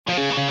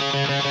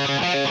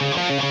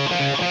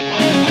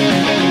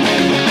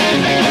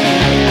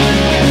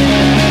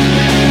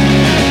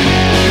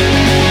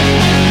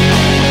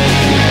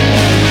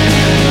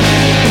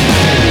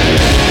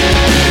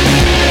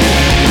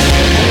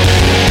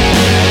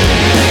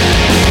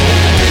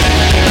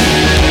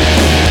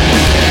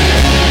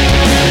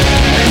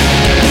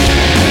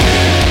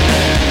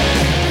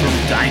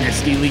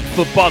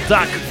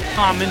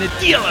DLFfootball.com and the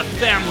DLF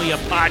family of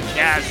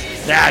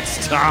podcasts.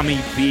 That's Tommy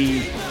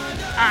B.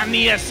 I'm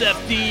the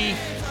SFD.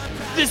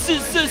 This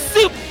is the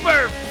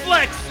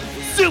SuperFlex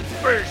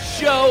Super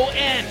Show,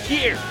 and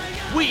here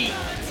we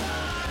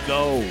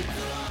go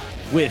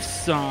with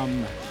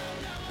some.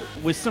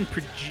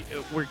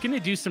 We're gonna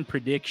do some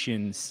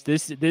predictions.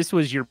 This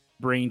was your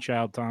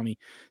brainchild, Tommy,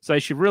 so I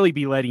should really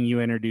be letting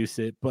you introduce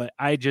it. But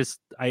I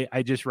just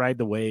ride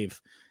the wave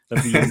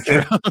of the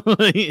intro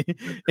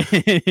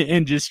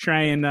and just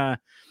try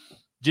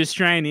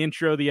and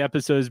intro the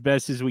episode as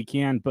best as we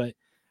can. But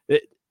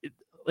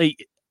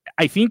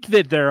I think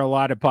that there are a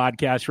lot of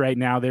podcasts right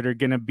now that are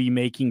going to be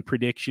making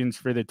predictions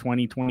for the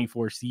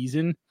 2024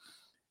 season.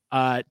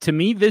 To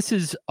me, this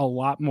is a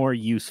lot more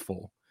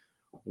useful.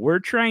 We're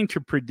trying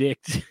to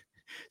predict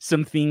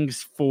some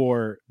things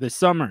for the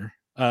summer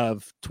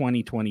of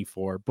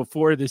 2024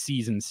 before the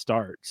season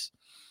starts.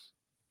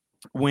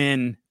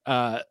 When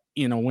there's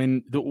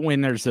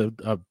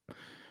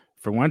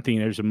for one thing,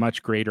 there's a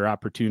much greater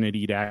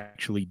opportunity to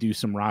actually do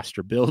some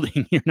roster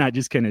building. You're not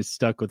just kind of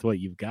stuck with what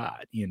you've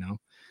got,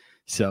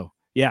 So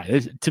yeah,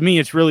 to me,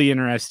 it's really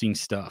interesting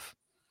stuff.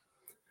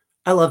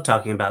 I love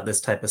talking about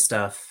this type of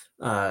stuff,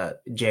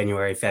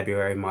 January,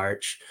 February,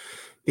 March,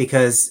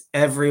 because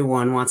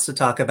everyone wants to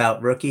talk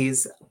about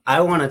rookies. I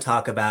want to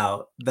talk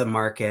about the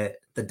market,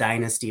 the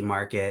dynasty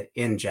market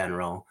in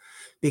general,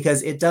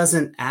 because it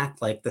doesn't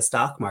act like the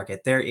stock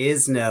market. There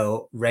is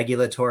no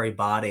regulatory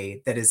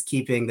body that is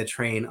keeping the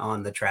train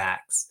on the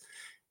tracks.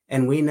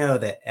 And we know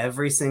that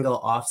every single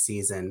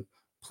offseason,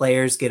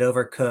 players get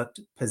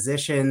overcooked,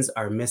 positions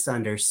are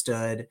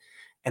misunderstood.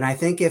 And I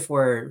think if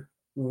we're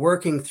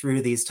working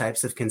through these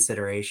types of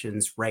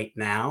considerations right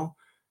now,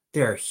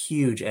 there are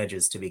huge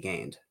edges to be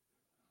gained.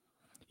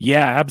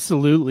 Yeah,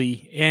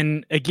 absolutely.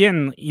 And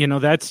again,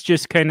 that's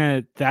just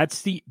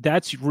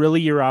that's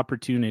really your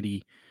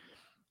opportunity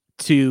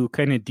to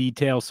kind of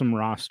detail some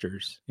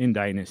rosters in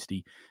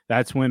Dynasty.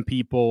 That's when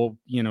people,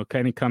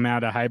 kind of come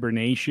out of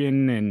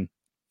hibernation and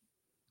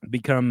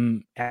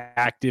become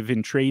active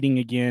in trading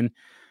again.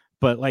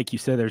 But like you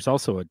said, there's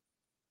also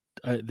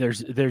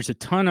there's a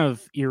ton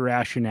of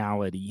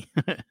irrationality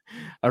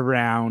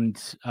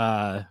around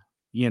OTAs,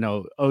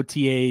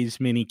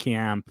 mini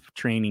camp,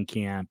 training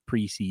camp,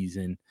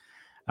 preseason.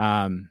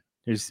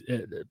 There's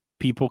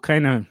people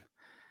kind of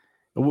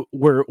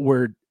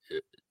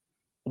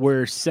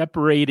we're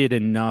separated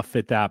enough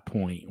at that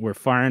point. We're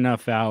far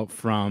enough out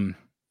from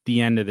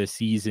the end of the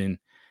season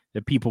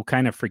that people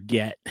kind of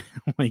forget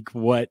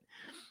what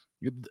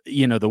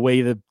the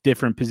way the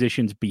different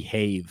positions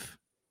behave,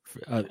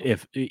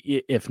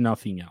 if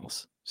nothing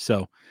else.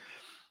 So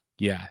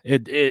yeah,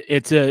 it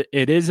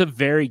is a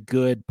very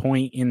good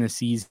point in the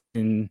season,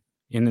 in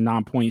the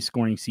non-point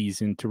scoring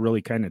season, to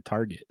really kind of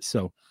target.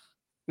 So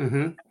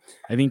I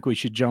think we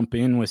should jump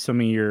in with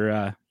some of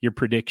your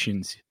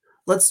predictions.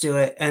 Let's do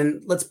it.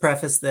 And let's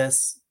preface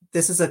this.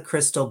 This is a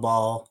crystal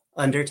ball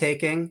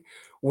undertaking.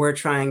 We're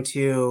trying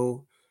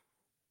to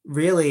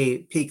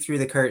really peek through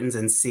the curtains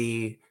and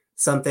see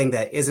something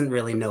that isn't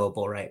really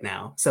knowable right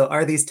now. So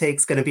are these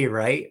takes going to be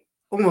right?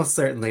 Almost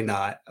certainly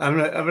not. I'm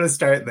going to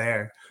start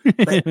there.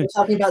 But we're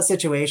talking about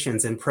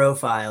situations and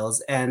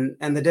profiles and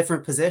the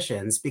different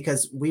positions,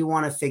 because we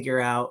want to figure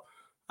out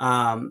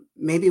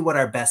maybe what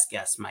our best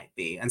guess might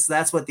be. And so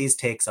that's what these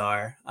takes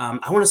are.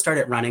 I want to start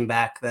at running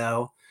back,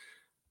 though.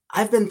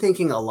 I've been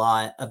thinking a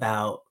lot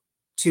about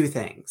two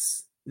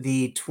things.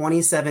 The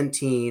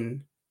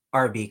 2017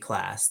 RB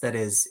class that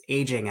is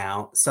aging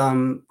out,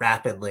 some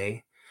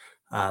rapidly,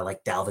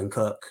 like Dalvin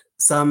Cook,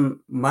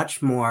 some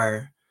much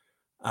more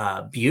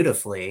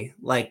beautifully,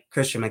 like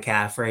Christian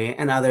McCaffrey,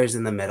 and others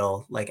in the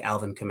middle, like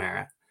Alvin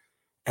Kamara.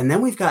 And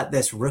then we've got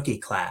this rookie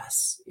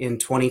class in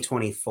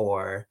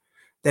 2024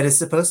 that is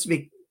supposed to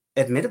be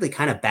admittedly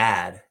kind of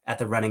bad at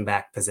the running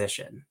back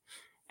position.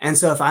 And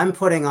so if I'm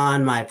putting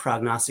on my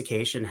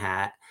prognostication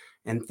hat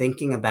and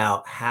thinking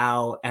about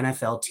how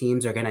NFL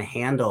teams are going to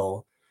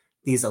handle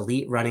these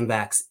elite running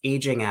backs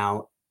aging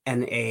out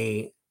and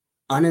a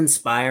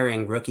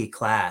uninspiring rookie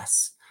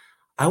class,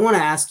 I want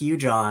to ask you,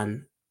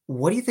 John,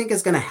 what do you think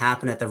is going to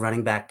happen at the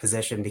running back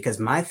position? Because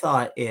my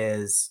thought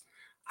is,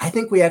 I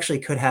think we actually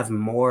could have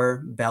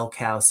more bell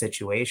cow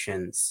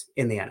situations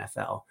in the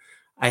NFL.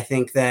 I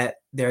think that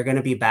there are going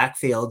to be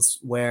backfields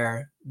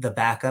where the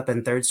backup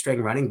and third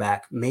string running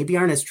back maybe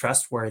aren't as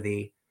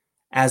trustworthy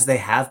as they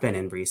have been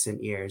in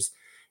recent years.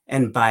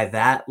 And by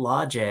that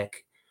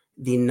logic,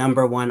 the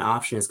number one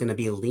option is going to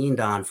be leaned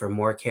on for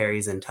more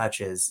carries and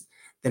touches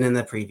than in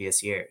the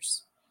previous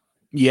years.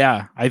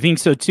 Yeah, I think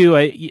so too.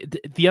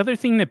 The other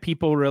thing that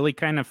people really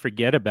kind of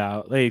forget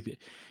about,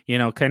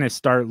 kind of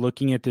start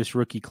looking at this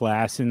rookie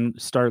class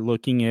and start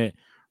looking at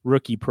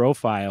rookie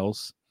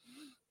profiles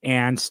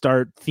and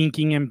start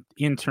thinking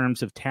in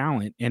terms of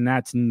talent. And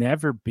that's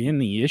never been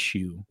the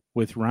issue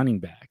with running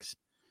backs.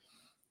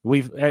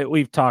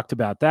 We've talked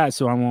about that,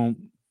 so I won't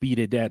beat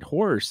a dead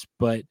horse,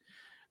 but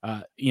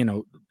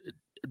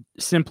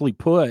simply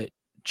put,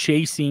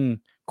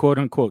 chasing quote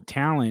unquote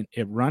talent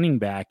at running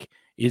back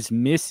is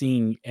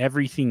missing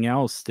everything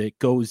else that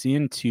goes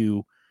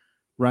into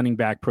running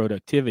back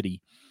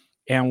productivity.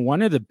 And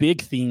one of the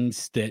big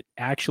things that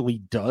actually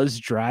does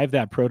drive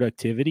that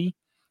productivity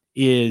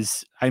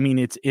is, I mean,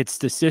 it's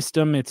the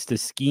system, it's the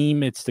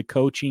scheme, it's the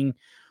coaching.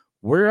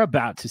 We're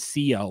about to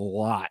see a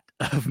lot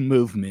of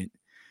movement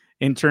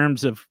in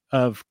terms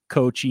of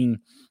coaching.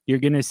 You're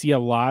going to see a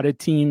lot of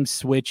teams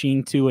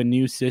switching to a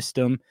new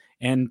system,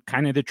 and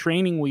kind of the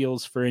training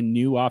wheels for a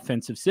new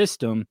offensive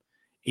system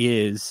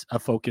is a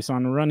focus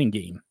on the running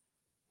game.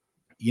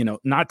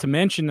 Not to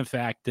mention the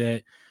fact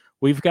that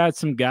we've got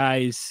some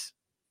guys,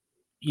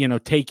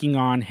 taking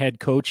on head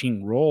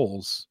coaching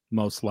roles,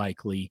 most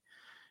likely.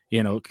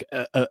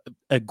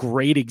 A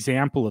great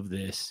example of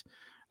this,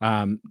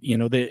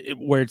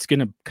 where it's going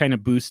to kind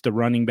of boost the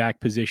running back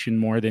position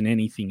more than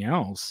anything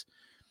else.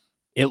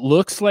 It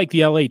looks like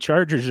the LA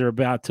Chargers are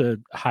about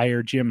to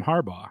hire Jim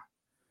Harbaugh.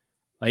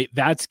 Like,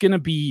 that's going to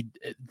be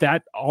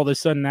that all of a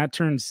sudden that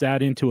turns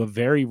that into a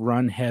very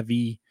run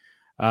heavy,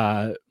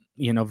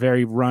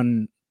 very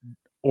run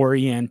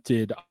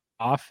oriented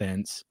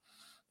offense.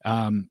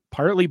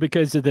 Partly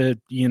because of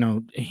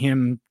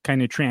him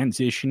kind of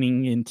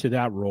transitioning into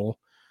that role.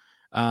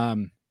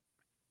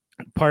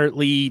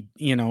 Partly,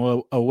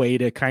 a way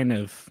to kind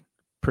of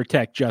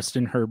protect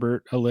Justin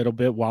Herbert a little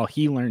bit while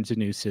he learns a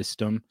new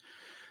system.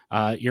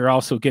 You're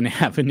also going to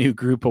have a new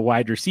group of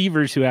wide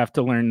receivers who have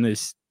to learn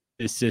this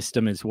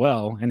system as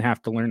well, and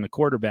have to learn the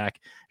quarterback.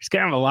 There's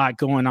kind of a lot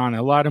going on,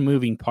 a lot of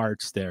moving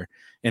parts there,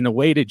 and a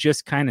way to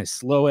just kind of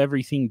slow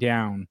everything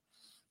down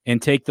and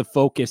take the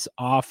focus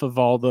off of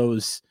all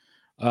those,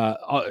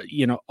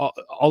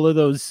 all of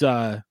those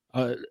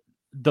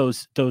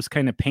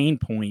kind of pain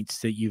points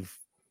that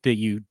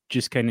you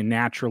just kind of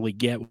naturally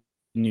get with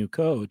a new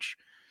coach,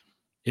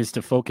 is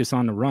to focus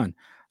on the run.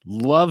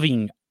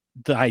 Loving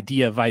the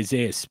idea of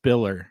Isaiah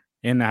Spiller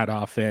in that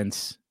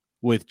offense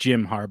with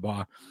Jim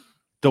Harbaugh.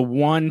 The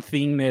one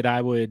thing that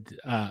I would,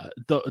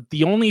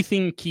 the only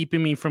thing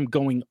keeping me from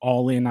going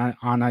all in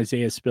on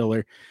Isaiah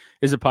Spiller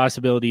is a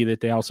possibility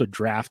that they also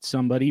draft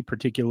somebody,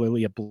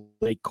 particularly a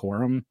Blake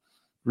Corum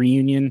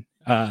reunion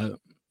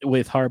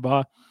with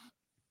Harbaugh.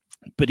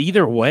 But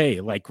either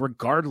way, like,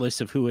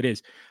 regardless of who it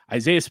is,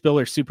 Isaiah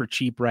Spiller's super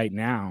cheap right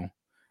now.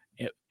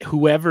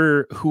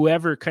 Whoever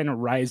kind of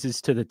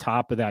rises to the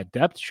top of that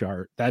depth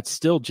chart, that's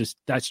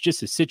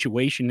just a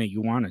situation that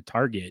you want to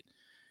target,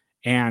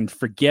 and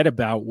forget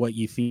about what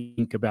you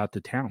think about the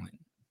talent.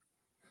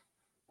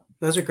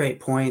 Those are great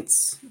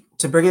points.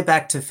 To bring it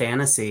back to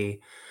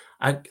fantasy,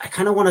 I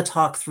kind of want to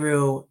talk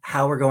through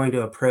how we're going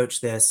to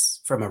approach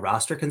this from a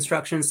roster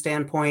construction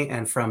standpoint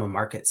and from a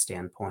market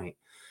standpoint.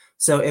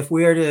 So if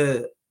we are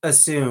to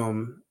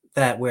assume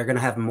that we're going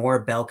to have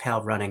more bell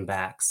cow running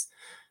backs,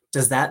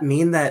 does that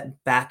mean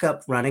that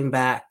backup running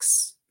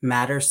backs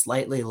matter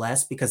slightly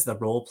less because the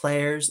role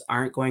players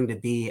aren't going to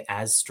be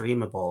as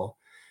streamable?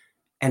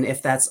 And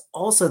if that's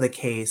also the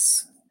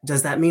case,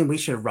 does that mean we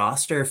should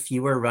roster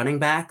fewer running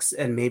backs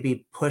and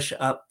maybe push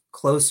up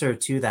closer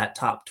to that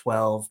top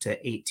 12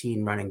 to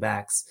 18 running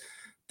backs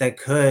that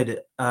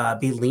could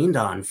be leaned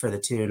on for the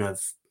tune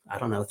of,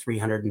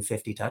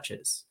 350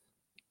 touches?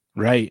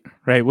 Right.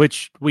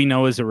 Which we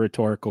know is a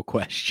rhetorical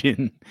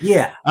question.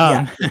 Yeah.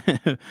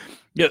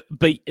 Yeah,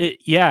 but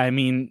I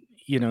mean,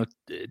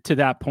 to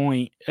that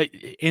point,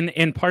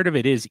 and part of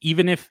it is,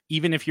 even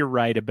if you're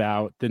right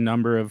about the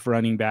number of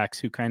running backs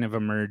who kind of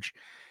emerge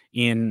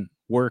in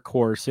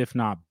workhorse, if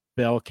not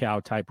bell cow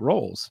type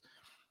roles,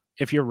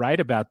 if you're right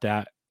about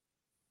that,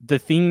 the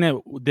thing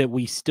that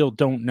we still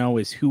don't know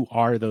is who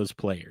are those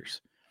players.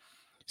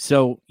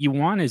 So you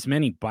want as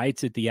many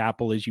bites at the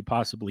apple as you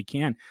possibly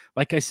can.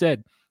 Like I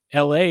said,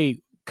 LA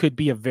could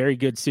be a very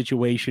good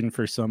situation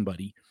for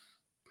somebody.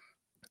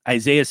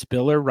 Isaiah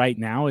Spiller right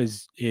now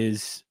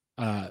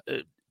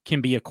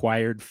can be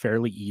acquired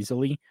fairly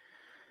easily.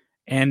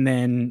 And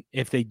then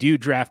if they do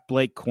draft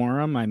Blake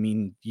Corum, I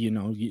mean,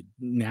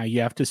 now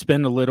you have to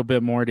spend a little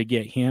bit more to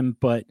get him,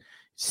 but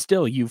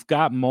still, you've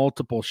got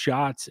multiple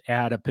shots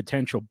at a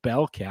potential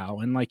bell cow.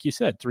 And like you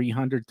said,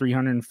 300,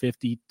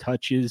 350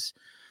 touches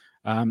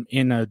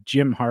in a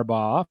Jim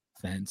Harbaugh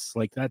offense.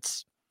 Like,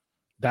 that's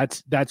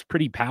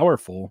pretty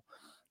powerful,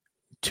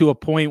 to a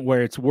point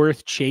where it's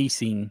worth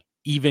chasing,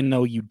 even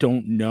though you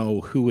don't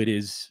know who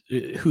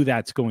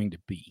that's going to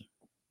be.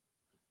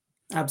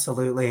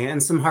 Absolutely.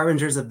 And some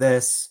harbingers of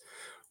this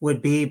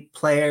would be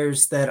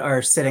players that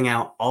are sitting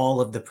out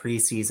all of the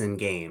preseason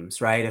games,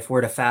 right? If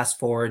we're to fast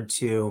forward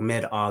to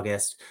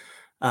mid-August,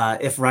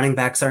 if running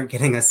backs aren't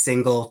getting a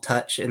single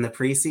touch in the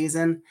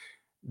preseason,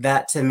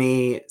 that to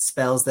me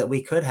spells that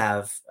we could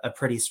have a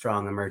pretty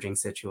strong emerging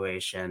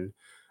situation.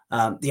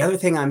 The other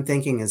thing I'm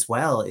thinking as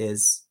well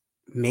is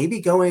maybe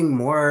going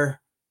more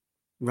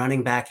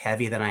running back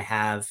heavy than I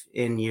have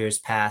in years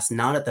past,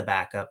 not at the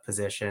backup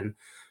position,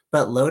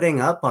 but loading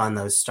up on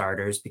those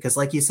starters. Because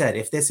like you said,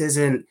 if this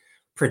isn't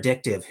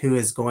predictive who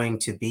is going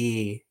to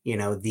be,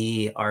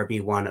 the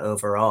RB1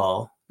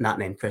 overall, not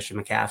named Christian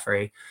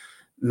McCaffrey,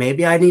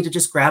 maybe I need to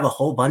just grab a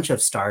whole bunch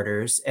of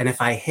starters. And if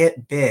I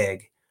hit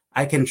big,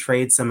 I can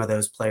trade some of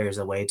those players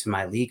away to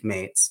my league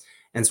mates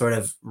and sort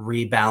of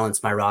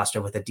rebalance my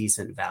roster with a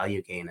decent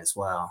value gain as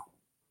well.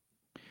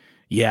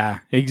 Yeah,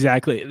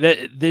 exactly.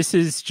 This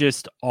is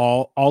just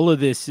all of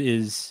this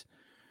is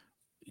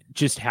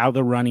just how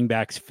the running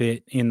backs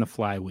fit in the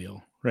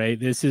flywheel, right?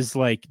 This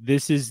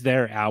is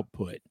their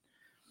output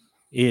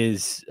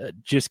is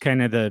just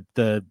kind of uh,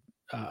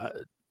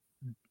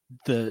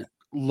 the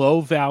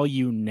low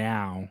value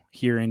now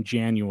here in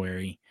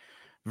January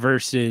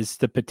versus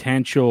the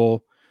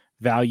potential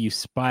value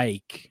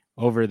spike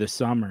over the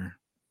summer.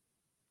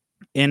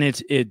 And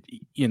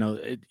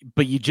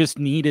but you just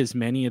need as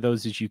many of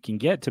those as you can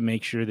get to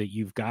make sure that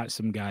you've got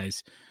some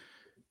guys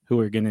who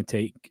are going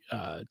to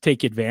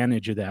take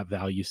advantage of that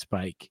value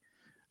spike,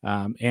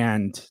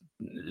 and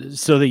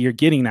so that you're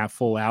getting that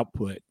full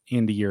output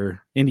into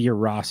your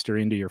roster,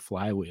 into your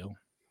flywheel.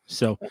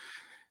 So,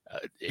 uh,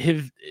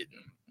 have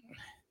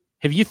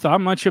have you thought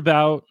much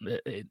about?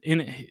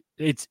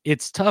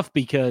 It's tough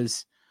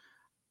because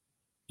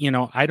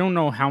I don't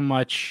know how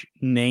much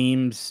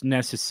names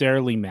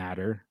necessarily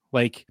matter.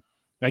 Like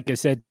I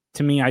said,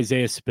 to me,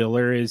 Isaiah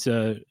Spiller is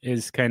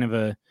kind of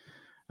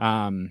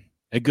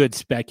a good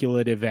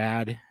speculative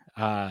ad.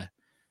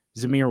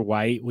 Zamir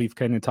White, we've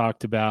kind of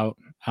talked about.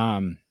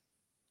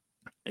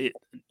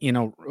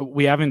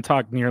 We haven't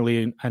talked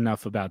nearly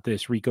enough about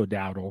this. Rico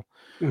Dowdle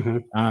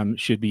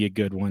should be a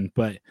good one.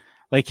 But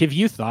have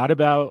you thought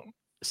about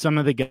some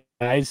of the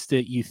guys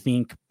that you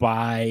think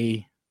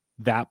by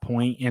that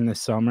point in the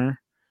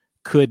summer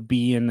could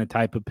be in the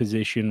type of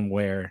position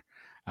where,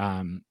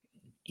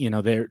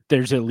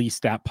 there's at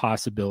least that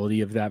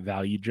possibility of that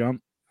value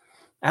jump?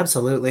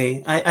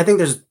 Absolutely. I think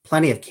there's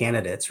plenty of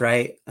candidates,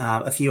 right?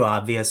 A few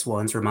obvious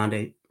ones,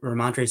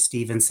 Ramondre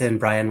Stevenson,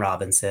 Brian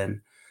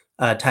Robinson,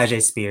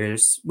 Tyjae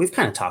Spears. We've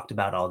kind of talked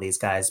about all these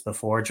guys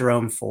before.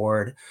 Jerome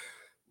Ford,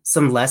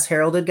 some less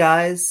heralded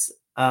guys.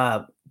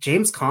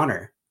 James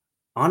Conner.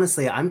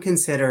 Honestly, I'm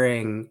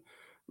considering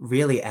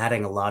really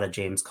adding a lot of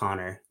James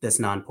Conner this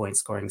non-point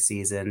scoring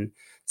season.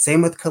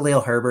 Same with Khalil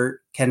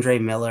Herbert,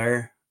 Kendre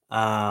Miller,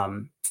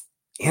 and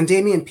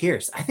Dameon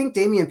Pierce. I think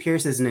Dameon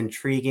Pierce is an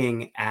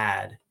intriguing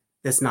ad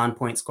this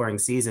non-point scoring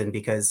season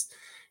because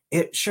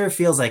it sure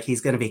feels like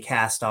he's going to be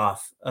cast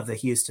off of the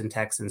Houston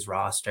Texans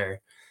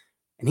roster.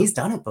 And he's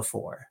done it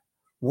before.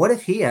 What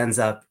if he ends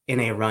up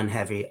in a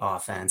run-heavy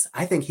offense?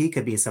 I think he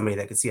could be somebody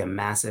that could see a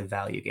massive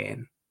value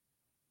gain.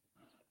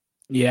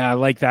 Yeah, I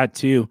like that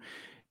too.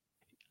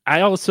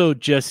 I also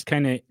just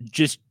kind of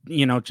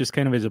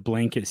as a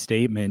blanket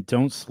statement,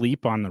 don't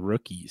sleep on the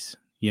rookies.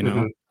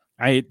 Mm-hmm.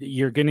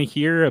 You're going to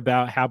hear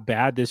about how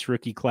bad this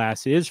rookie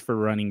class is for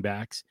running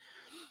backs.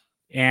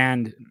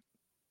 And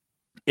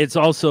it's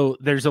also,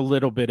 there's a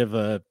little bit of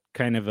a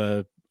kind of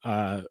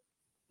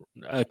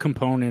a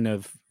component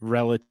of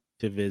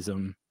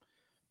relativism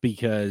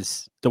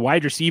because the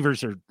wide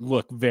receivers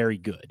look very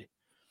good.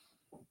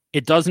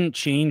 It doesn't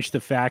change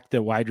the fact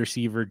that wide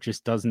receiver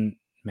just doesn't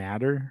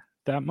matter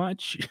that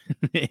much.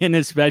 And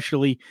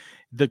especially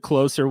the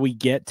closer we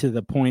get to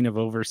the point of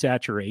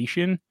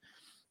oversaturation.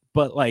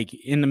 But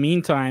in the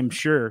meantime,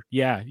 sure,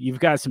 yeah, you've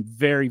got some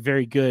very,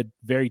 very good,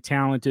 very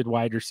talented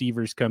wide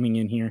receivers coming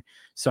in here.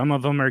 Some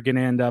of them are going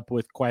to end up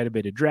with quite a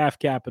bit of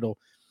draft capital.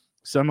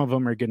 Some of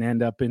them are going to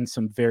end up in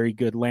some very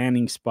good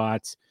landing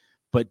spots.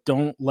 But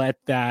don't let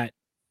that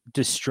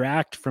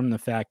distract from the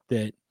fact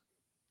that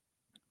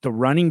the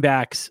running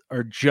backs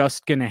are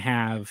just going to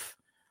have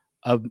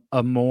a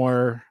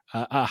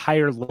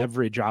higher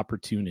leverage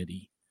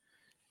opportunity.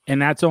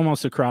 And that's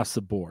almost across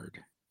the board,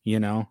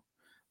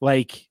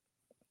 like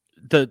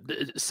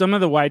some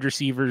of the wide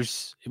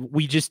receivers,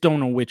 we just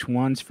don't know which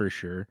ones for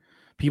sure.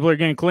 People are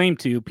going to claim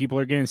to, people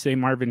are going to say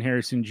Marvin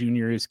Harrison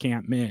Jr. is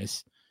can't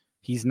miss.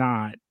 He's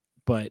not,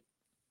 but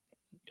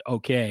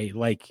okay.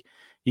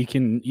 You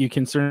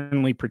can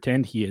certainly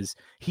pretend he is.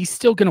 He's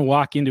still going to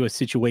walk into a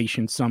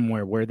situation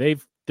somewhere where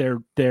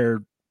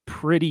they're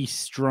pretty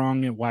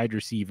strong at wide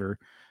receiver,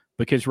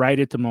 because right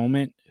at the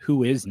moment,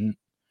 who isn't?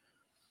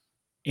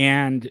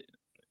 And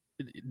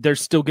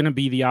there's still going to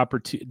be the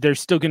opportunity. There's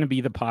still going to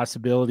be the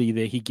possibility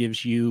that he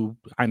gives you,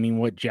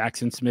 what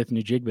Jackson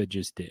Smith-Njigba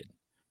just did,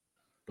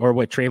 or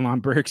what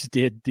Treylon Burks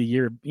did the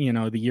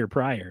year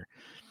prior.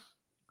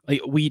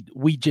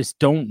 We just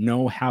don't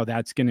know how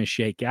that's going to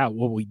shake out.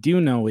 What we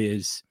do know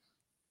is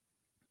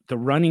the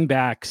running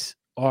backs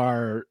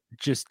are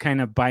just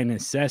kind of by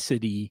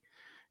necessity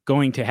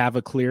going to have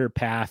a clear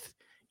path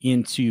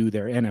into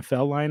their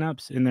NFL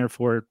lineups and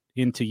therefore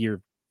into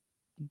your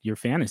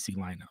fantasy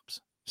lineups.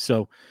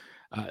 So,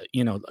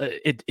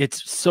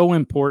 it's so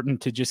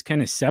important to just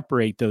kind of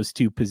separate those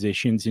two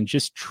positions and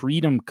just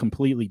treat them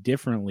completely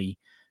differently,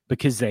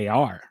 because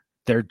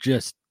they're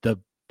just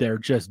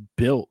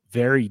built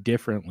very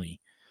differently.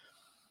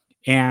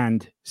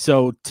 And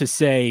so to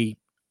say,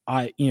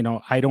 I'm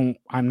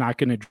not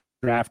going to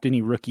draft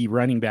any rookie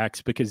running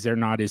backs because they're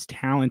not as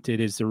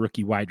talented as the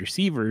rookie wide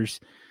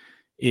receivers,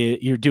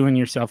 you're doing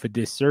yourself a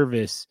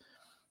disservice,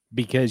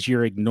 because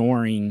you're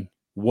ignoring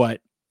what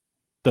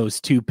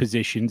those two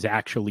positions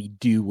actually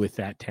do with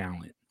that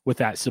talent. with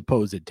that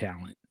supposed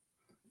talent.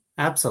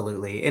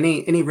 Absolutely.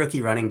 Any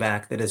rookie running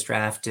back that is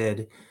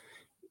drafted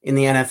in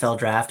the NFL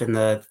draft in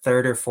the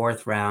third or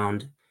fourth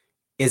round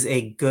is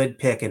a good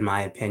pick, in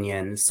my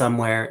opinion,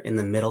 somewhere in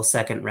the middle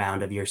second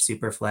round of your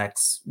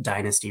SuperFlex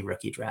dynasty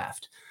rookie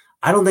draft.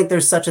 I don't think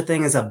there's such a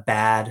thing as a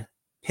bad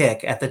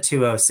pick at the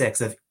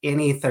 206 of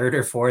any third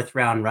or fourth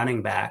round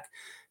running back,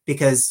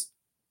 because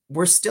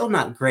we're still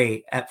not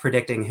great at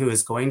predicting who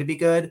is going to be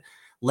good.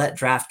 Let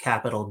draft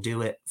capital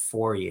do it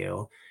for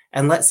you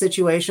and let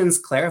situations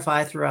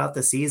clarify throughout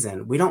the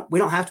season. We don't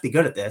have to be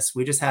good at this.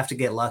 We just have to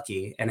get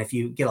lucky. And if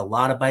you get a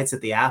lot of bites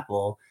at the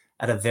apple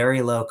at a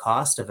very low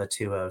cost of a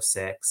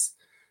 206,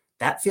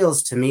 that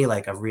feels to me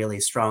like a really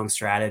strong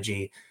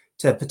strategy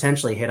to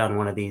potentially hit on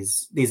one of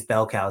these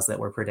bell cows that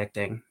we're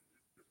predicting.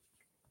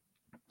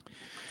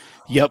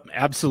 Yep,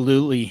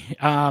 absolutely.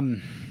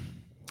 I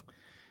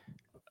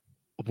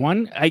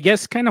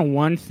guess kind of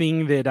one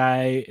thing that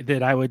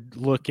I would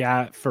look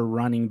at for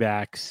running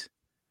backs,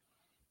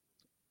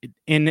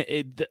 and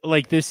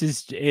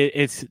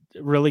it's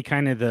really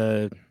kind of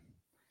the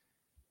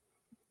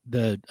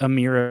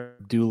Amir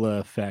Abdullah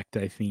effect,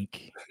 I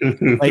think.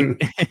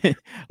 Like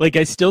like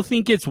I still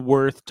think it's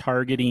worth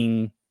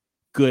targeting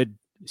good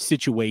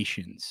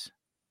situations,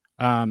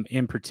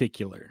 in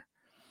particular.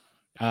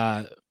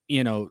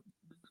 You know,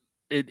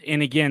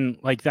 and again,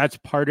 like that's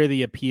part of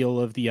the appeal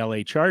of the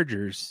LA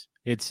Chargers.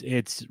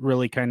 It's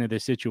really kind of the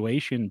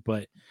situation,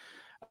 but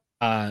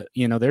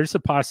there's a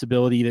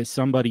possibility that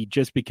somebody,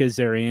 just because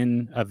they're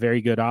in a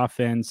very good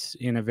offense,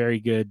 in a very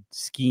good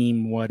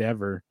scheme,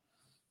 whatever,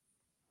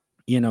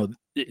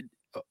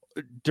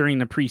 during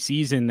the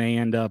preseason, they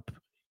end up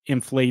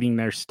inflating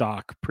their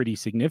stock pretty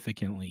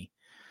significantly.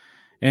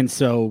 And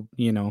so,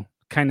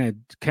 kind of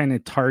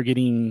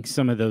targeting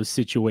some of those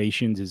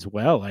situations as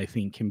well, I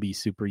think can be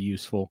super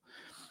useful.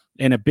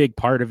 And a big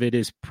part of it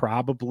is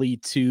probably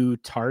to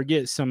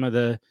target some of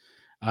the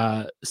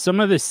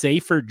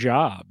safer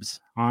jobs,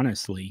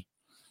 honestly,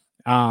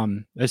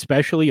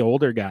 especially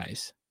older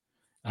guys.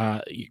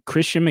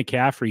 Christian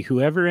McCaffrey,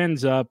 whoever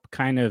ends up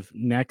kind of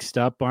next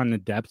up on the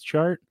depth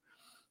chart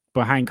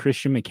behind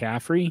Christian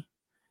McCaffrey,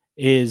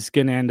 is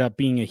going to end up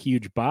being a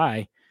huge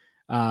buy.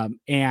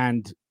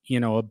 And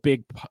a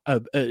big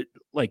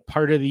like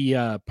part of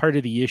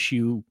the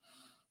issue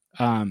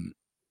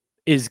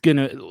is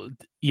gonna,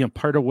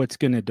 part of what's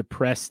going to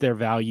depress their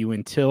value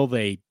until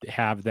they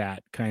have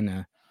that kind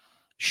of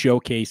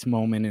showcase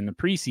moment in the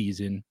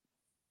preseason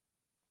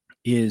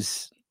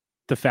is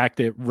the fact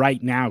that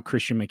right now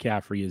Christian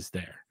McCaffrey is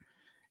there.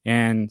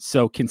 And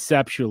so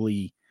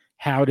conceptually,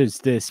 how does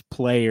this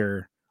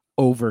player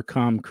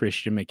overcome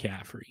Christian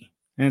McCaffrey?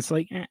 And it's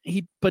like,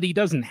 he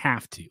doesn't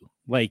have to.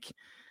 Like,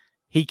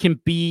 he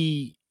can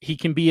be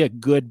a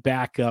good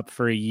backup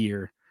for a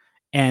year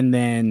and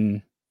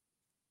then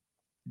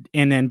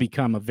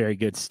become a very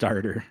good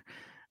starter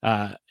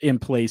in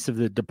place of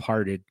the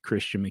departed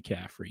Christian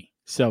McCaffrey.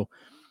 So,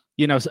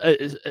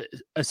 a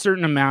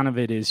certain amount of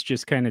it is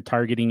just kind of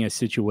targeting a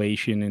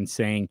situation and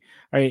saying,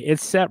 all right,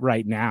 it's set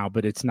right now,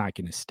 but it's not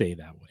going to stay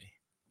that way.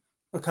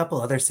 A couple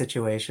other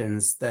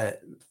situations that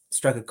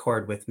struck a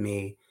chord with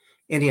me.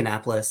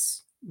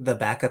 Indianapolis, the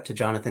backup to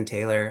Jonathan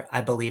Taylor,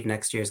 I believe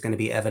next year is going to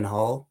be Evan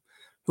Hull,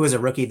 who was a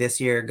rookie this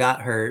year,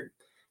 got hurt,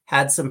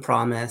 had some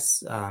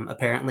promise,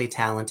 apparently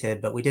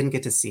talented, but we didn't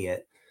get to see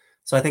it.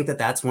 So I think that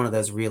that's one of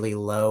those really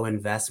low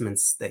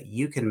investments that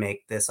you can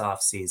make this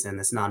offseason,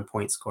 this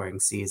non-point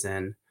scoring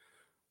season,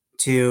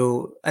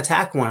 to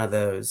attack one of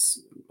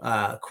those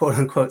quote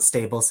unquote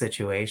stable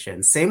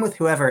situations. Same with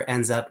whoever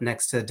ends up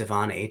next to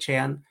Devon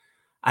Achane.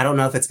 I don't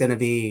know if it's going to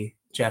be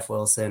Jeff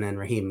Wilson and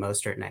Raheem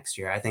Mostert next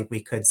year. I think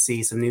we could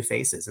see some new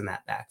faces in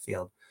that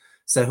backfield.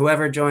 So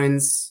whoever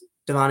joins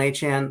Devon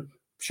Achane,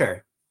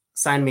 sure,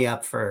 sign me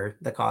up for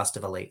the cost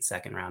of a late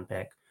second round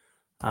pick.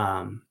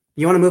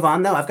 You want to move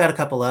on though? I've got a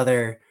couple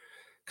other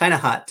kind of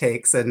hot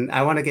takes and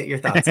I want to get your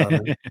thoughts on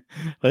them.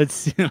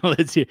 let's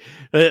hear.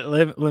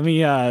 Let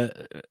me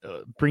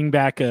bring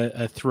back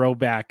a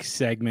throwback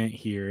segment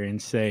here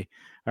and say,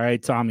 all right,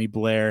 Tommy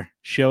Blair,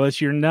 show us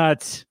your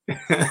nuts. Oh,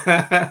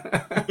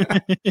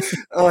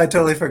 I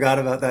totally forgot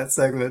about that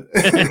segment.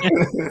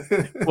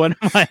 One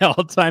of my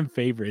all-time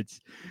favorites.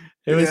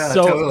 It was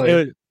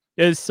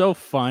it was so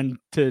fun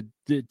to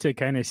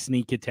kind of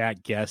sneak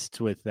attack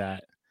guests with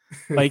that.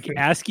 Like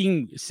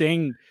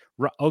saying,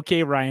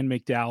 okay, Ryan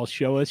McDowell,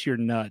 show us your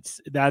nuts.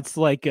 That's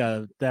like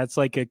a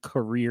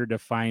career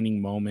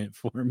defining moment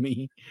for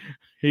me.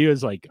 He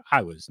was like,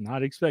 I was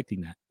not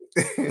expecting that.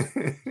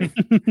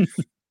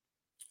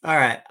 All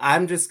right.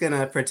 I'm just going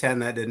to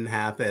pretend that didn't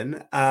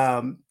happen.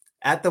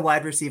 At the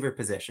wide receiver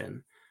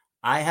position,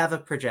 I have a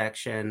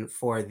projection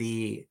for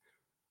the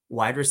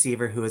wide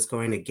receiver who is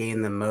going to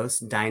gain the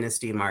most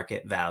dynasty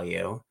market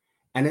value.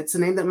 And it's a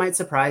name that might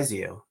surprise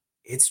you.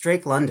 It's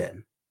Drake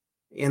London.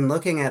 In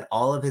looking at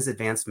all of his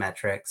advanced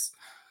metrics,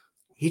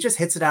 he just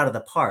hits it out of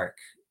the park.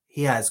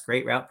 He has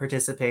great route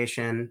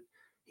participation.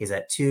 He's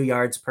at 2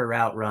 yards per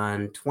route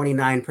run,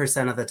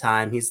 29% of the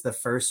time. He's the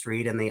first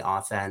read in the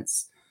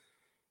offense.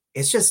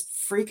 it's just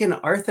freaking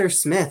Arthur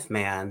Smith,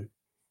 man.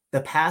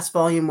 The pass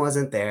volume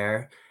wasn't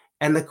there,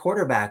 and the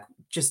quarterback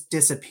just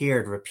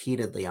disappeared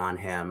repeatedly on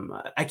him.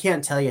 I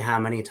can't tell you how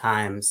many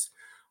times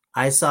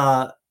I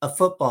saw a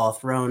football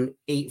thrown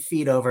 8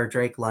 feet over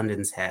Drake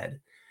London's head.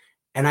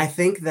 And I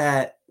think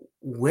that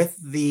with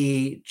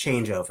the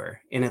changeover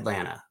in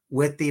Atlanta,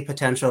 with the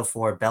potential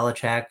for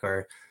Belichick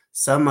or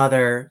some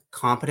other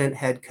competent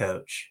head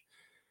coach,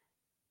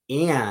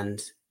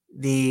 and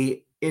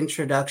the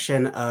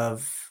introduction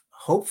of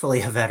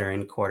hopefully a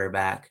veteran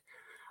quarterback,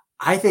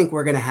 I think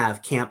we're going to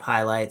have camp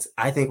highlights.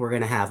 I think we're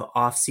going to have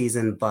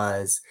off-season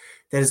buzz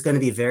that is going to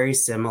be very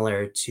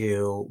similar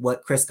to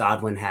what Chris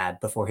Godwin had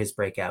before his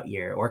breakout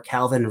year, or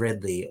Calvin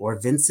Ridley, or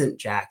Vincent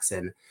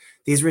Jackson.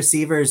 These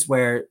receivers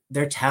where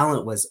their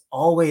talent was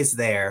always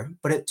there,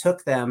 but it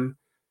took them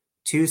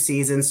 2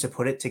 seasons to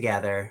put it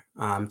together,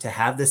 to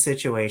have the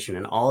situation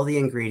and all the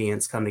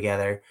ingredients come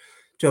together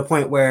to a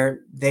point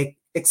where they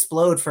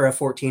explode for a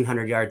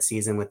 1,400-yard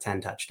season with 10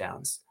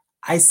 touchdowns.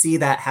 I see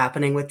that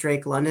happening with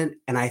Drake London,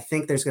 and I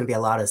think there's going to be a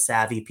lot of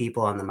savvy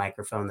people on the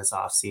microphone this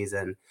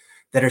offseason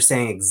that are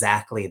saying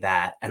exactly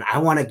that. And I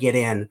want to get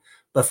in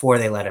before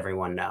they let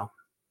everyone know.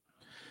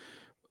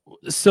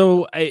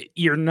 So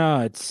you're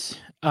nuts,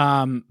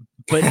 but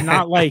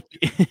not like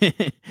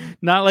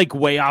not like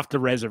way off the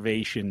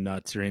reservation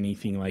nuts or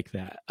anything like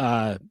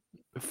that.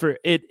 For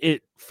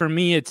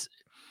me, it's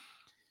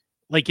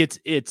like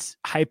it's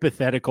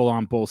hypothetical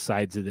on both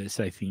sides of this.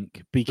 I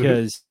think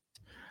because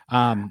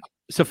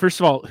so first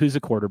of all, who's a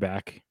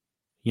quarterback?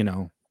 You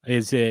know,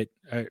 is it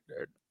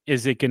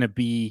going to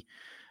be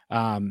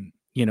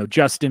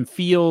Justin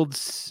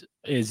Fields?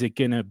 Is it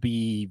going to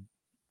be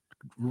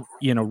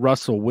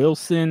Russell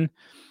Wilson?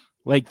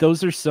 Like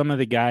those are some of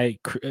the guy,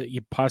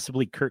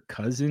 possibly Kirk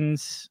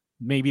Cousins.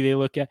 Maybe they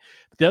look at.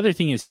 But the other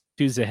thing is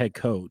who's the head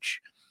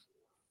coach.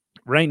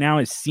 Right now,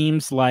 it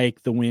seems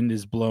like the wind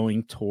is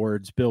blowing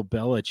towards Bill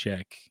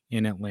Belichick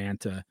in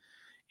Atlanta,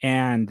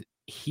 and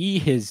he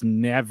has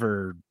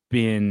never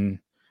been.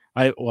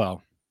 I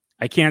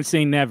can't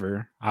say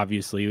never.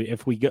 Obviously,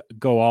 if we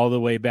go all the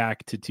way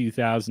back to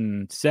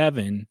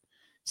 2007,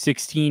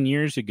 16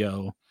 years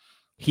ago,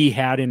 he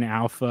had an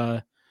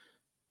alpha,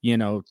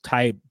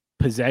 type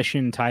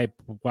possession type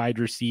wide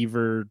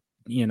receiver,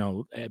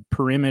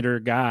 perimeter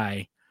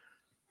guy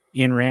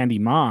in Randy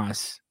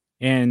Moss.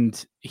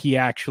 And he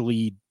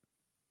actually,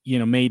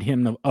 made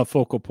him a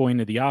focal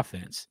point of the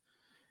offense.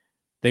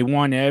 They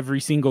won every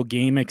single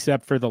game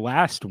except for the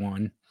last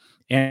one.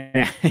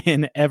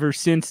 And ever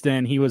since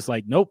then, he was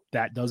like, nope,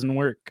 that doesn't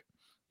work.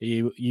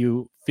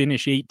 You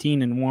finish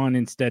 18-1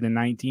 instead of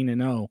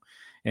 19-0,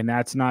 and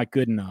that's not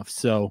good enough.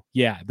 So,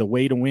 yeah, the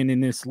way to win in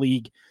this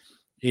league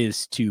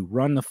is to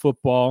run the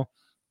football.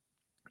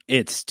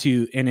 It's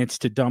to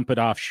dump it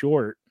off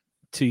short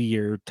to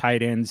your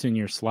tight ends and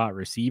your slot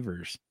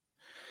receivers.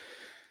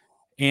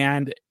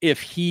 And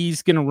if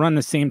he's going to run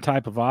the same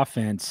type of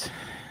offense,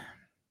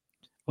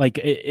 like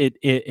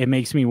it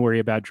makes me worry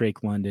about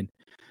Drake London.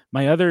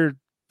 My other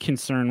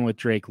concern with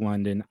Drake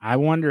London, I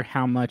wonder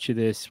how much of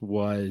this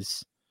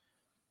was,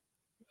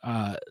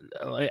 I'll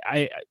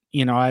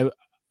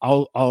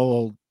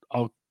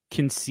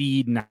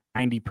concede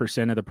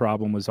 90% of the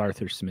problem was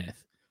Arthur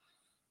Smith.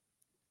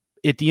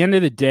 At the end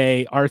of the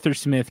day, Arthur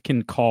Smith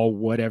can call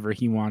whatever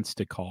he wants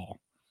to call,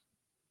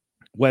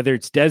 whether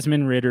it's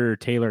Desmond Ridder or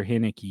Taylor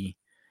Heinicke.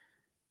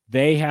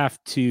 They have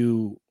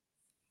to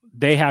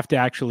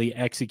actually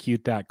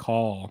execute that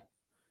call.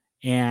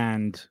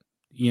 And,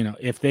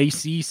 if they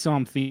see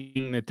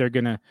something that they're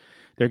going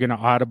to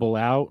audible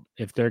out,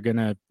 if they're going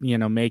to,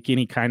 make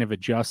any kind of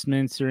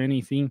adjustments or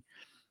anything,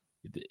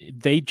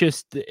 they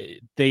just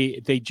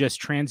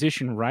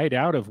transition right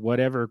out of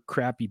whatever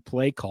crappy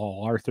play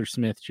call Arthur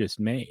Smith just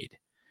made.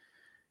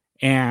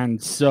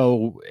 And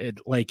so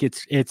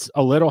it's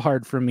a little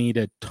hard for me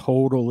to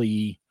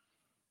totally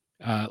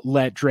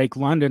let Drake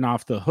London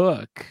off the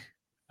hook.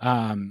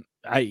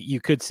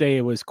 You could say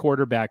it was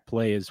quarterback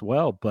play as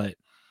well, but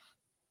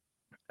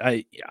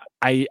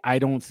I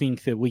don't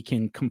think that we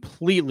can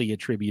completely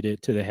attribute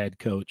it to the head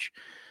coach,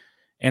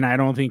 and I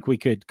don't think we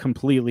could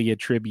completely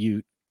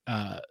attribute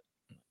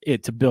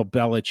it to Bill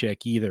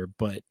Belichick either.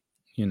 But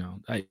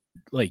I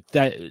like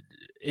that.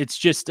 It's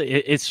just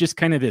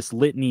kind of this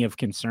litany of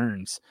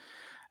concerns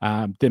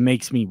that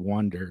makes me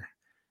wonder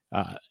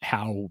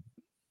how,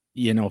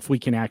 if we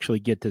can actually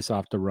get this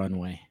off the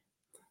runway.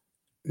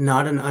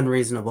 Not an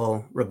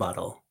unreasonable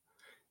rebuttal.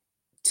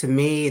 To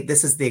me,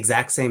 this is the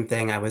exact same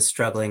thing I was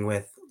struggling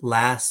with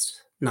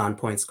last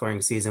non-point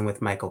scoring season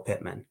with Michael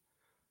Pittman.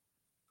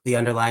 The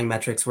underlying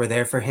metrics were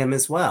there for him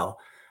as well.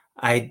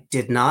 I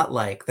did not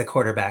like the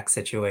quarterback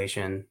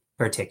situation,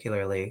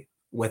 particularly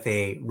with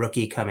a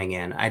rookie coming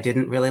in. I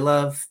didn't really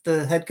love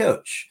the head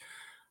coach.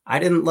 I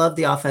didn't love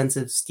the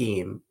offensive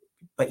scheme.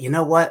 But you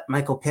know what?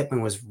 Michael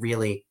Pittman was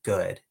really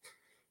good.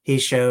 He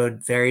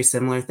showed very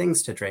similar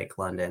things to Drake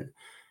London.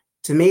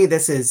 To me,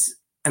 this is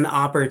an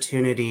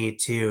opportunity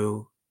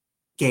to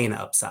gain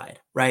upside,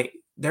 right?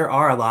 There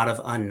are a lot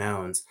of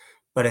unknowns.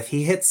 But if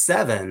he hits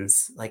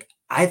sevens, like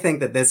I think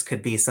that this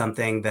could be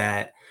something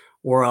that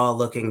we're all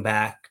looking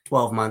back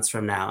 12 months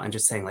from now and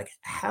just saying, like,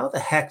 how the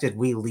heck did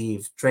we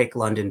leave Drake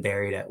London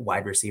buried at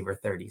wide receiver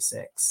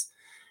 36?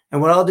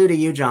 And what I'll do to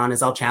you, John,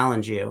 is I'll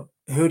challenge you.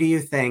 Who do you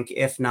think,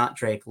 if not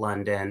Drake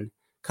London,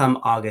 come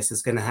August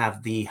is going to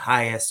have the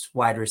highest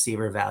wide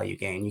receiver value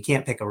gain? You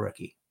can't pick a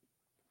rookie.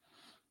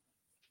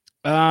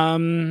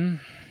 Let's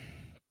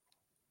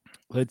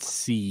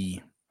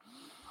see.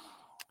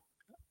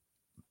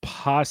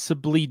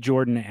 Possibly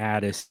Jordan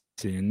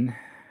Addison.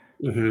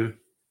 Mm-hmm.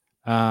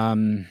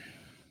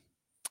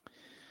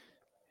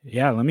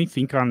 Yeah, let me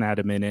think on that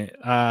a minute.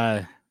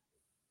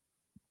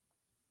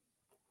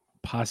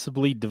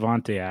 Possibly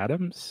Devontae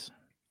Adams.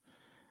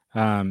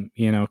 Kind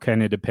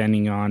of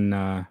depending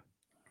on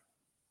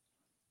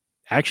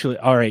actually,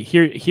 all right,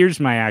 here's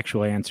my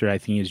actual answer, I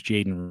think, is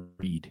Jaden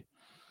Reed.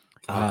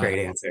 Oh,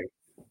 great answer.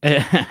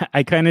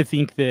 I kind of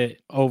think that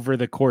over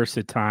the course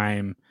of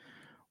time,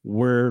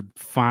 the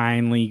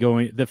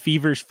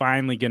fever's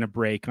finally going to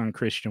break on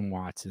Christian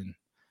Watson.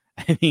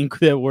 I think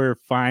that we're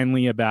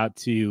finally about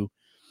to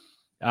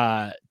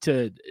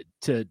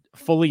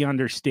fully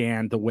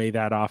understand the way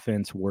that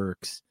offense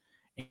works,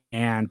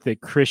 and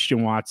that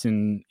Christian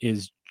Watson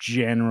is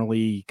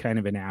generally kind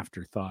of an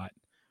afterthought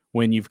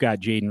when you've got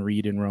Jaden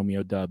Reed and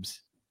Romeo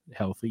Doubs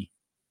healthy.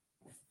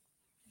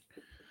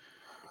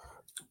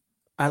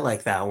 I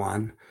like that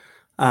one.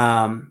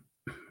 I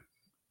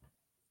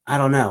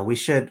don't know. We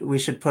should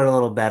put a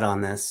little bet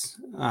on this.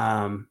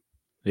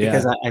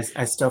 Because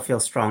I still feel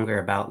stronger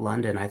about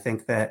London. I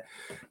think that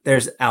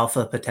there's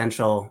alpha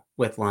potential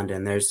with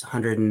London. There's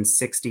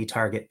 160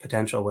 target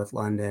potential with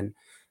London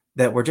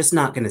that we're just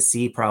not going to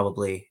see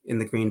probably in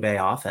the Green Bay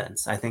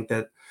offense. I think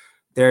that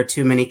there are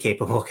too many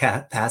capable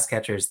pass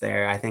catchers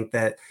there. I think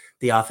that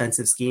the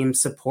offensive scheme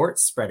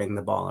supports spreading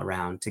the ball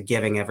around to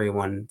giving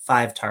everyone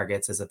 5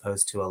 targets as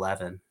opposed to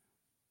 11.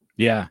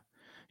 Yeah.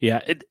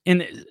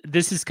 And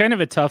this is kind of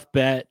a tough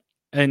bet.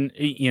 And,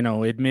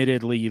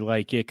 admittedly,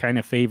 like, it kind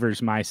of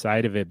favors my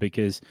side of it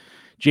because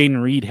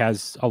Jaden Reed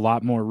has a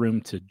lot more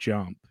room to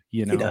jump,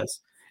 He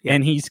does. Yeah.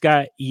 And he's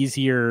got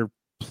easier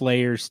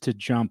players to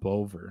jump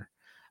over.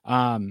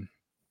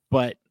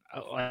 But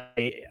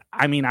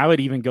I mean, I would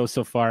even go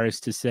so far as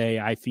to say,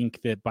 I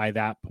think that by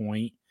that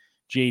point,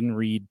 Jaden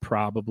Reed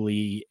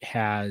probably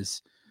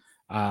has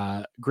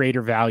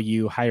greater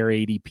value, higher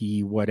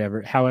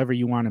ADP, however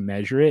you want to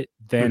measure it,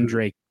 than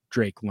Drake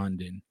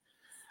London.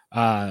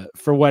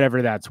 For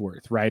whatever that's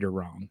worth, right or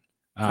wrong.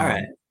 All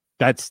right.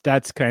 That's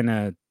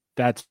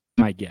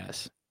my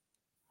guess.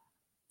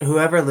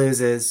 Whoever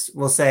loses,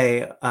 we'll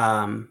say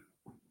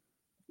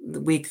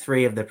week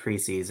 3 of the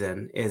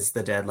preseason is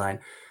the deadline.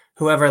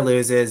 Whoever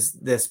loses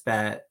this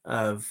bet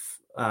of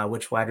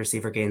which wide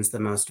receiver gains the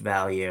most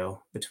value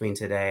between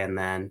today and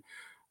then,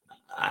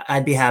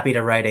 I'd be happy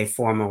to write a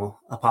formal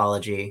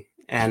apology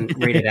and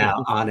read it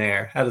out on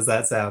air. How does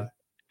that sound?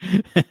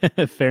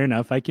 Fair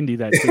enough. I can do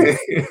that too.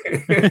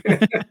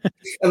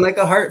 And like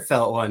a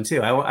heartfelt one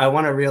too. I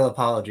want a real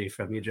apology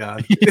from you,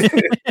 John.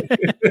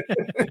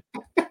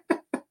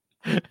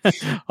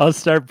 I'll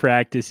start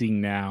practicing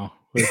now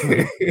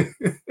with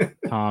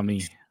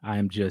Tommy.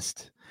 I'm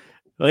just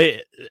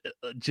like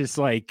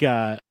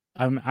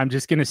I'm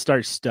just gonna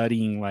start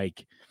studying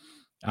like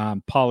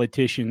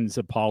politicians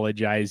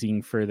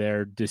apologizing for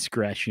their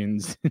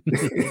discretions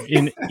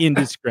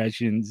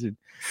indiscretions,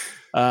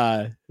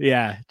 and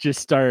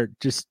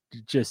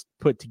just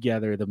put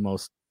together the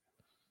most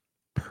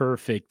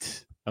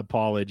perfect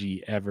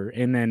apology ever,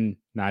 and then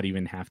not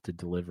even have to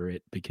deliver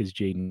it because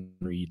Jaden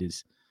Reed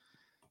is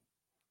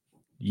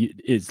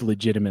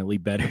legitimately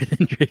better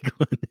than Drake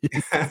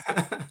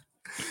London.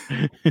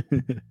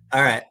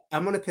 All right,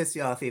 I'm gonna piss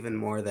you off even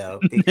more though,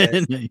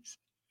 because nice.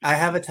 I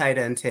have a tight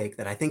end take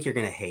that I think you're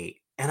gonna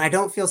hate, and I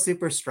don't feel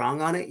super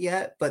strong on it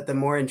yet. But the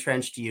more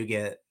entrenched you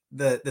get,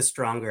 the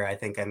stronger I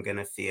think I'm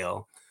gonna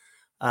feel.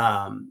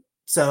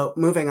 So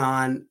moving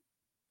on,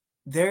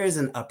 there is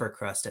an upper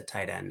crust at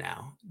tight end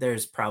now.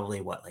 There's probably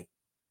like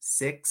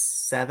 6,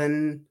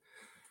 7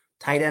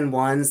 tight end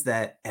ones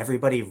that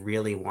everybody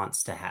really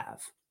wants to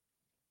have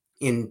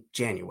in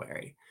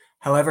January.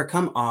 However,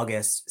 come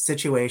August,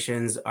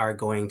 situations are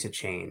going to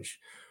change.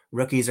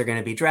 Rookies are going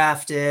to be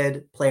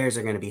drafted, players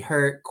are going to be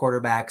hurt,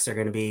 quarterbacks are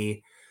going to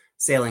be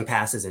sailing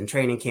passes in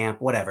training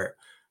camp, whatever.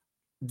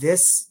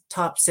 This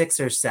top 6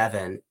 or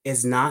 7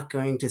 is not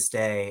going to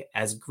stay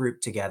as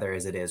grouped together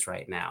as it is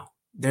right now.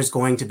 There's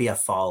going to be a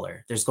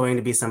faller. There's going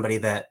to be somebody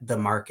that the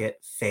market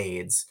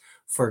fades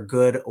for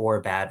good or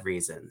bad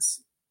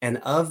reasons. And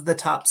of the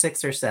top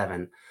 6 or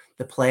 7,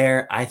 the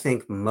player I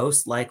think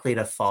most likely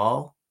to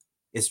fall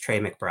is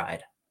Trey McBride.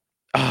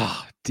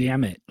 Oh,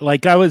 damn it.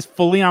 Like, I was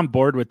fully on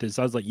board with this.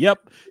 I was like,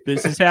 yep,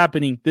 this is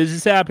happening. This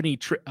is happening.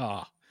 Trey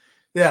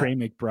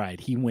McBride.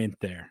 He went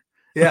there.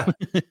 Yeah.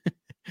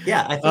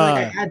 Yeah, I feel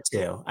like I had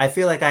to. I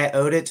feel like I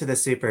owed it to the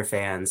super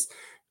fans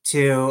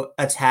to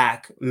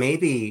attack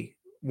maybe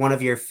one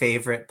of your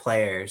favorite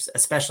players,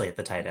 especially at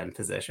the tight end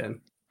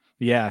position.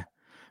 Yeah.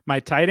 my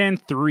tight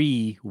end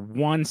 3,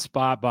 one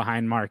spot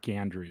behind Mark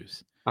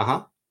Andrews,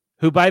 Uh-huh.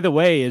 who, by the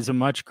way, is a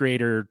much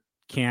greater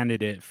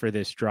candidate for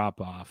this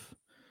drop off.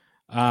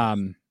 Uh,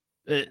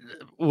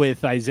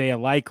 with Isaiah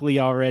Likely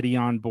already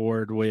on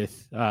board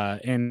with,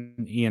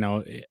 and,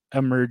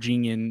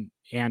 emerging in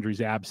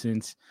Andrew's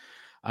absence,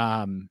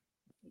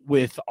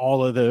 with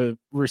all of the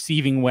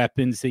receiving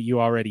weapons that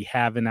you already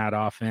have in that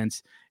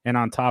offense. And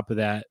on top of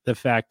that, the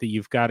fact that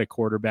you've got a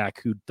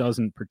quarterback who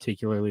doesn't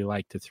particularly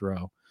like to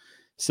throw.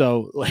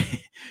 So,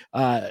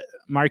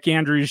 Mark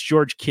Andrews,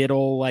 George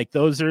Kittle, like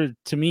those are,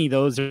 to me,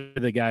 those are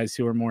the guys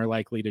who are more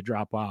likely to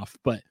drop off.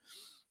 But,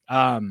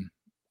 I'm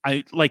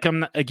not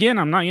going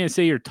to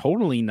say you're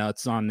totally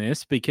nuts on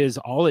this, because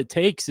all it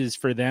takes is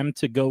for them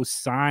to go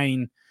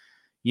sign,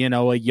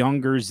 a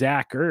younger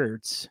Zach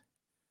Ertz,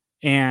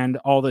 and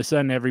all of a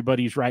sudden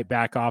everybody's right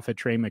back off at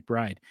Trey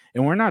McBride.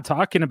 And we're not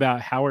talking about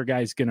how are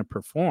guys going to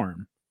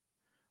perform.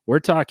 We're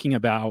talking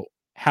about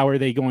how are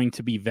they going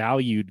to be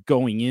valued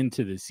going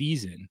into the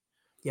season.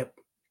 Yep.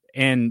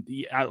 And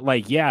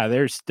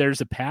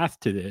there's a path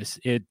to this.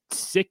 It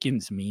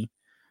sickens me,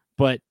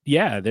 but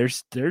yeah,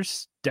 there's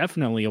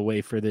definitely a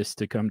way for this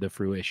to come to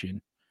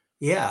fruition.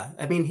 Yeah,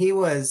 I mean, he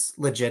was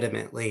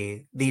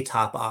legitimately the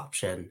top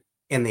option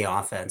in the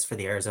offense for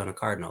the Arizona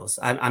Cardinals.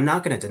 I'm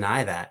not going to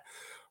deny that.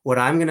 What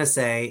I'm going to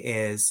say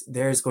is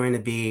there's going to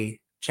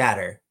be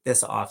chatter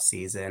this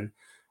offseason,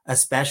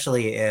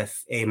 especially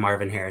if a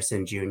Marvin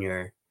Harrison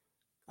Jr.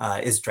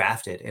 Is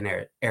drafted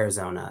in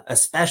Arizona,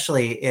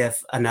 especially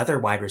if another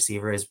wide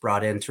receiver is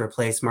brought in to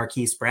replace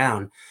Marquise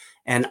Brown,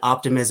 and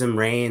optimism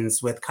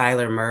reigns with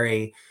Kyler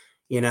Murray,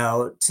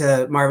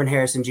 to Marvin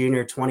Harrison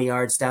Jr. 20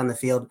 yards down the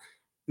field.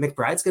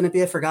 McBride's going to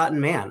be a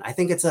forgotten man. I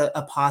think it's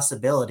a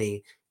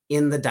possibility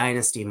in the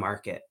dynasty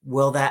market.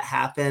 Will that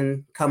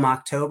happen come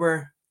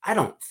October? I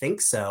don't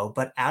think so.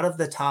 But out of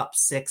the top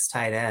 6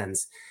 tight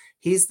ends,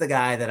 he's the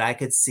guy that I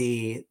could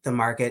see the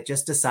market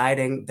just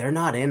deciding they're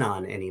not in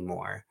on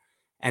anymore,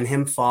 and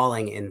him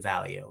falling in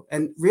value.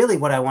 And really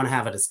what I want to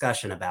have a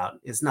discussion about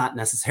is not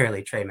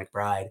necessarily Trey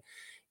McBride.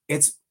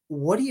 It's,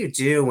 what do you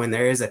do when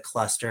there is a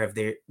cluster of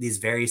these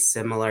very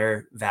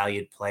similar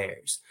valued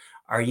players?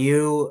 Are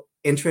you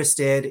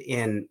interested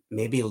in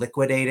maybe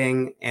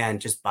liquidating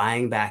and just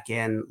buying back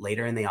in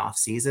later in the off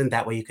season?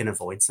 That way you can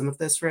avoid some of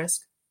this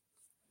risk.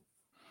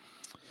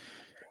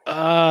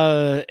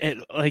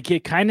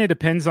 It kind of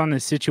depends on the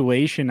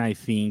situation. I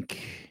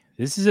think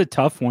this is a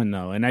tough one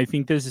though. And I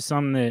think this is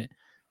something that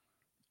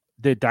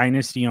the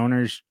dynasty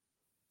owners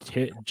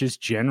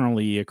just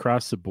generally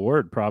across the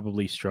board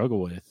probably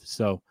struggle with.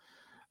 So,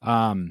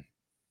 from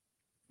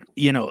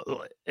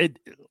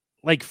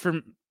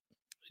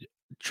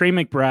Trey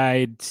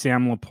McBride,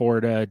 Sam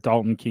Laporta,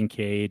 Dalton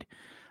Kincaid,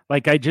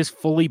 I just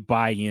fully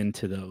buy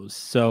into those.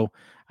 So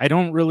I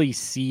don't really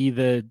see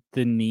the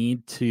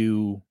need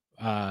to,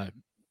 to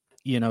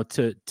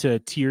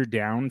tear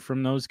down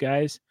from those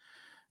guys,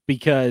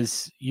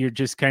 because you're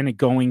just kind of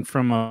going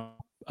from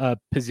a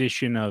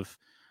position of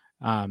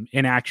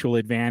an actual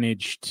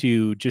advantage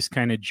to just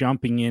kind of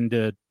jumping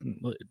into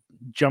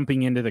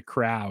the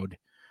crowd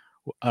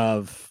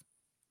of,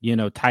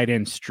 tight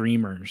end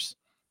streamers.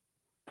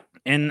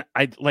 And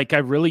I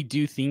really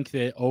do think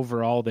that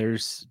overall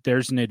there's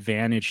an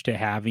advantage to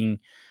having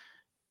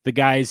the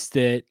guys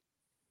that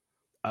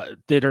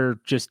are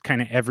just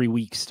kind of every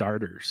week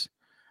starters.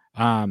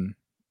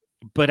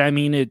 But I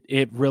mean,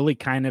 it really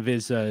kind of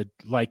is a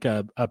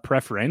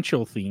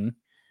preferential thing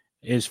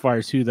as far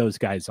as who those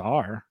guys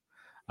are.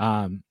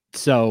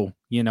 So,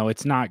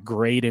 it's not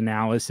great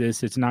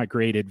analysis. It's not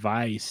great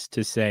advice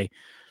to say,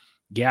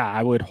 yeah,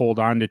 I would hold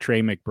on to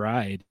Trey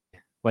McBride.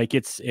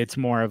 It's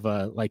more of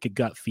a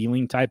gut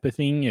feeling type of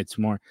thing. It's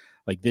more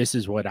like, this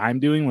is what I'm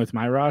doing with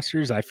my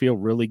rosters. I feel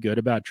really good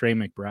about Trey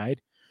McBride,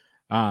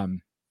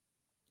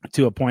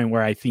 to a point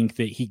where I think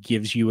that he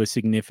gives you a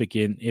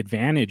significant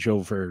advantage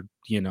over,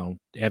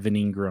 Evan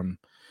Ingram,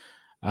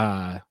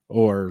 some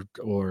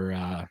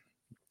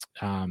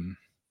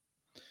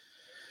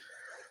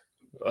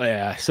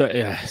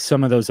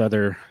of those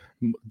other,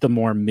 the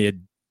more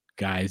mid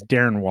guys,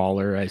 Darren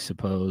Waller, I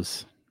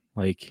suppose,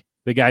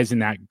 the guys in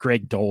that,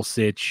 Greg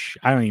Dulcich.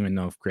 I don't even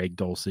know if Greg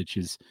Dulcich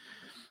is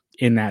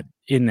in that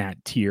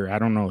tier. I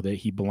don't know that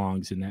he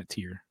belongs in that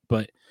tier,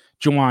 but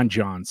Juwan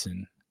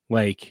Johnson,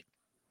 I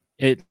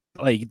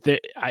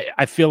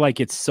feel like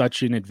it's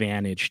such an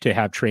advantage to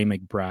have Trey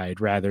McBride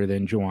rather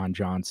than Juwan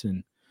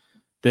Johnson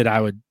that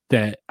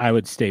I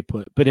would stay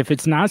put. But if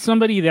it's not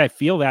somebody that I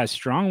feel that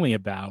strongly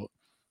about,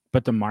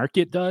 but the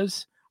market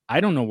does,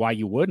 I don't know why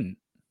you wouldn't.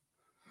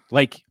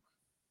 Like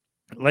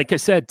I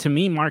said, to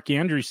me, Mark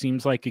Andrews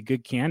seems like a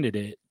good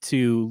candidate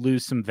to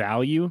lose some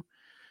value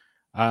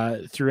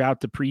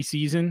throughout the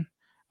preseason,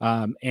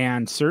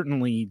 and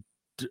certainly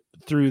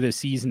through the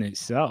season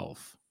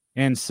itself.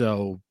 And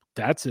so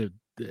that's I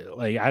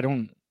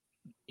don't,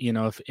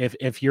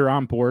 if you're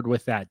on board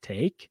with that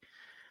take,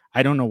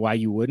 I don't know why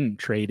you wouldn't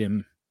trade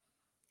him.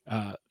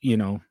 I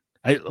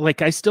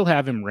still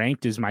have him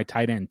ranked as my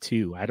tight end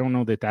 2. I don't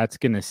know that that's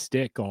going to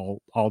stick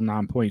all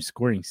non-point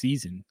scoring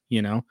season,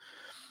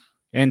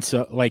 And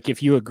so, like,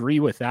 if you agree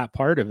with that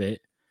part of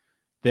it,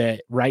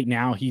 that right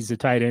now he's a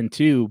tight end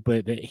too,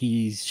 but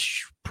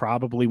that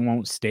probably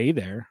won't stay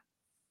there.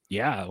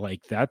 Yeah,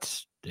 like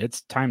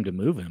it's time to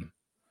move him.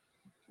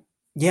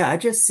 Yeah, I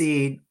just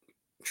see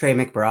Trey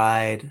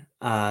McBride,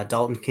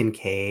 Dalton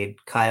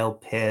Kincaid, Kyle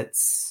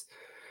Pitts.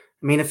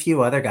 I mean, a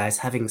few other guys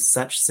having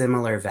such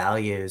similar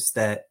values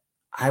that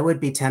I would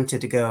be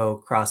tempted to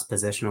go cross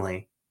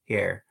positionally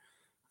here,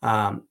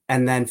 and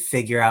then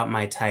figure out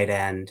my tight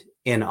end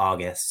in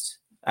August.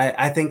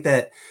 I think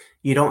that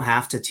you don't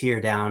have to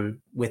tear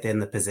down within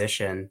the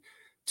position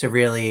to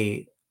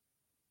really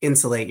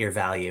insulate your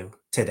value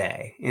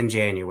today in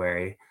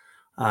January.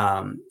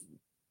 Um,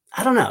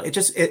 I don't know.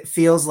 It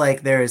feels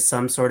like there is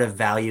some sort of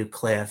value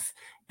cliff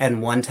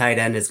and one tight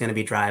end is going to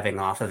be driving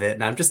off of it.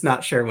 And I'm just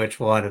not sure which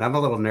one. And I'm a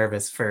little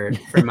nervous for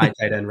my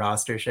tight end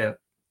rostership.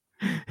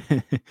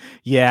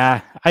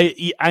 Yeah,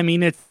 I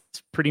mean it's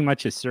pretty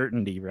much a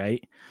certainty,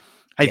 right?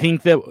 I Yeah.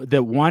 think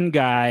that one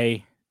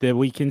guy that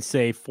we can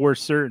say for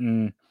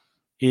certain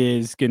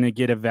is going to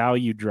get a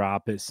value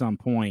drop at some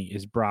point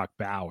is Brock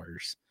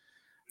Bowers.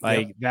 Yep.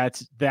 Like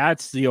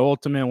that's the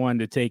ultimate one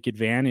to take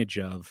advantage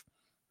of,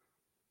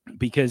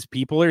 because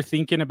people are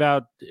thinking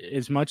about,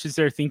 as much as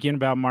they're thinking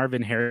about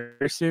Marvin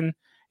Harrison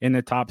in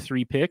the top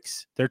 3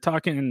 picks, they're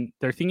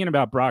thinking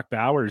about Brock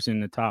Bowers in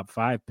the top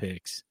 5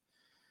 picks.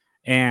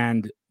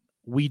 And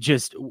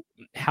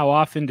how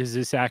often does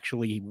this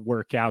actually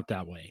work out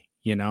that way?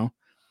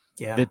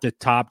 Yeah. That the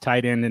top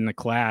tight end in the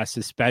class,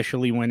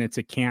 especially when it's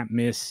a can't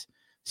miss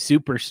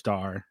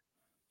superstar,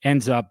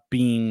 ends up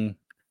being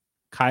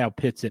Kyle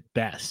Pitts at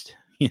best,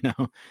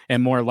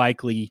 and more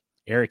likely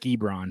Eric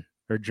Ebron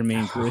or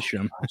Jermaine Oh,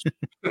 Grisham.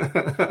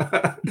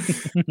 gosh.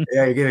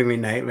 Yeah, you're giving me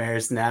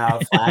nightmares now.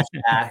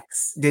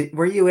 Flashbacks.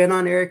 Were you in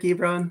on Eric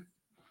Ebron?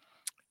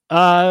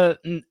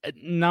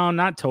 No,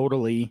 not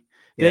totally.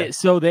 Yeah.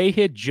 They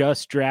had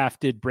just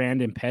drafted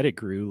Brandon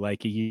Pettigrew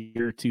like a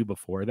year or two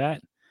before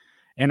that.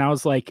 And I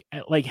was like,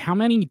 how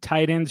many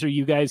tight ends are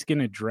you guys going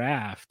to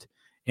draft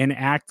and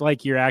act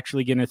like you're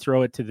actually going to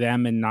throw it to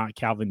them and not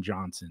Calvin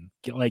Johnson?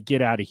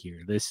 Get out of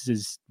here. This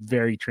is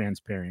very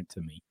transparent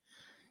to me.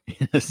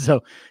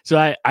 so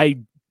I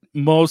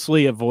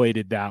mostly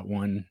avoided that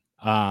one.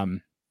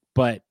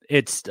 But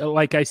it's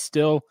like I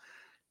still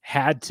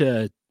had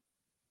to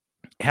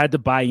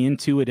buy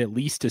into it at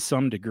least to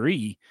some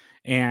degree,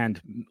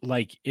 and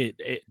like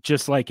it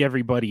just like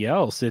everybody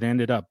else, it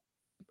ended up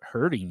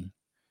hurting.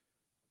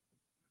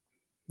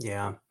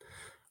 Yeah.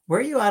 Where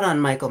are you at on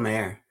Michael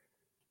Mayer?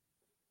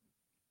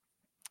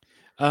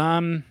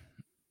 um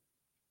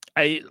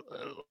I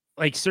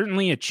like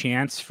certainly a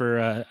chance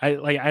for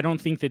I don't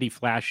think that he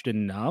flashed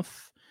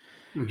enough.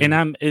 And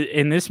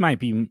Mhm. this might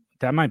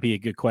be a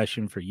good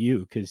question for you,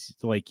 because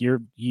like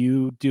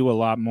you do a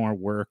lot more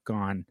work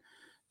on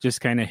just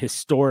kind of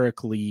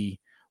historically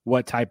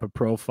what type of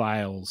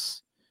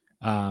profiles,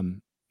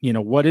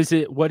 what does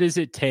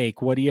it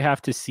take, what do you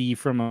have to see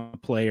from a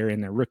player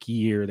in their rookie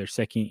year, their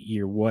second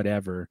year,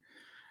 whatever,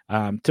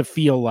 to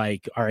feel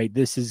like, all right,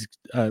 this is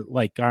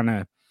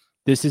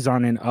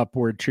on an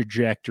upward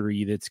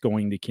trajectory that's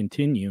going to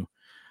continue.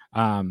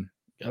 um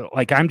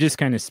like I'm just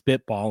kind of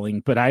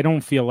spitballing, but I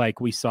don't feel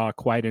like we saw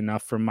quite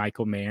enough from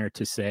Michael Mayer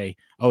to say,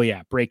 oh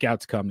yeah,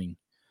 breakout's coming.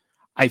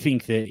 I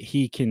think that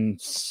he can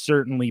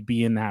certainly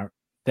be in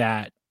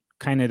that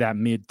kind of that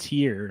mid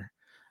tier.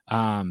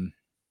 And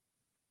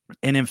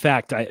in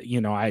fact,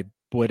 I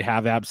would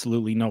have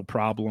absolutely no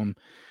problem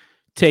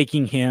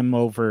taking him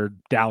over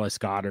Dallas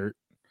Goedert,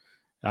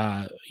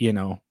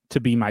 to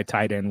be my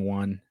tight end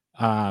one,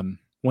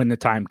 when the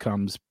time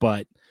comes.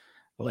 But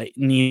like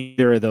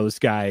neither of those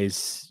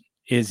guys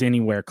is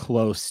anywhere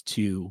close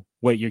to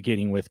what you're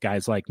getting with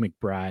guys like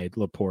McBride,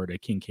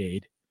 Laporta,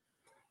 Kincaid.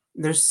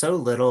 There's so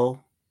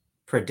little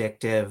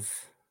predictive.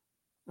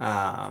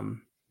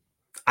 Um,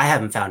 I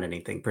haven't found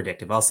anything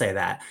predictive, I'll say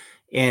that,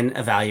 in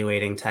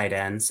evaluating tight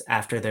ends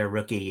after their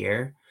rookie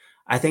year.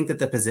 I think that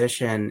the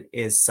position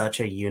is such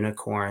a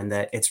unicorn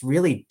that it's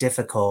really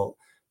difficult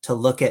to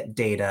look at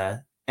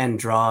data and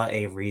draw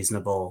a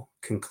reasonable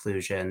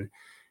conclusion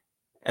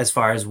as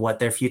far as what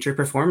their future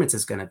performance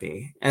is going to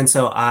be. And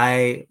so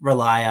I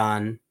rely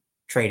on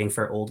trading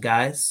for old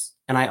guys.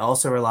 And I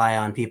also rely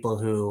on people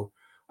who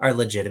are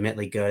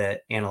legitimately good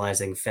at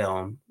analyzing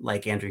film,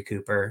 like Andrew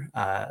Cooper.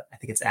 I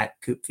think it's at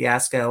Coop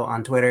Fiasco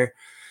on Twitter,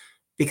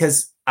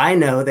 because I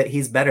know that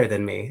he's better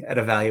than me at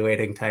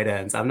evaluating tight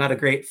ends. I'm not a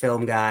great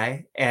film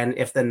guy. And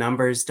if the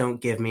numbers don't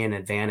give me an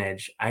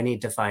advantage, I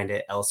need to find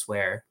it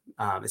elsewhere.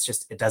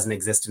 It doesn't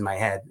exist in my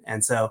head.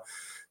 And so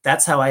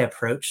that's how I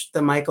approach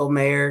the Michael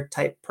Mayer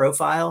type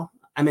profile.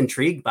 I'm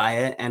intrigued by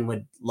it and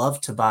would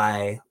love to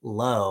buy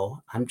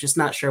low. I'm just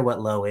not sure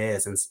what low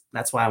is. And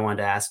that's why I wanted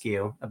to ask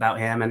you about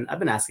him. And I've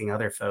been asking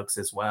other folks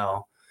as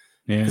well,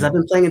 because Yeah. I've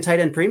been playing in tight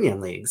end premium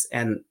leagues.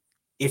 And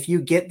if you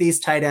get these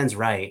tight ends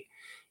right,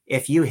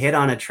 if you hit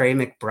on a Trey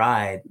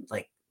McBride,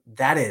 like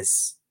that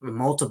is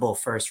multiple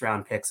first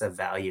round picks of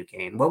value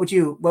gain. What would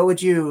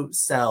you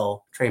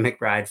sell Trey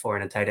McBride for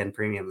in a tight end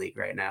premium league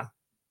right now?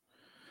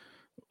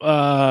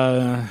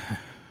 Uh,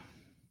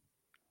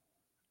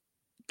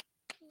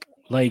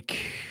 like,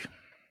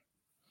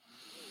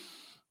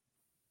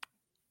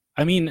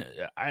 I mean,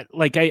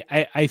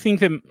 I think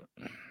that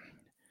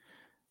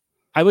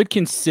I would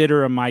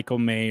consider a Michael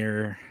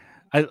Mayer.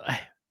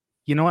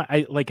 You know what?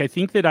 I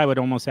think that I would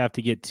almost have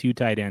to get two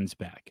tight ends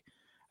back.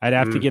 I'd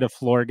have to Mm, get a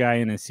floor guy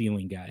and a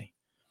ceiling guy.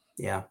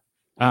 yeah.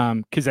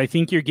 Because I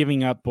think you're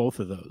giving up both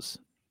of those.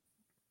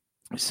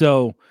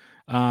 So,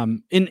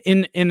 and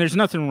there's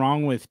nothing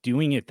wrong with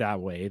doing it that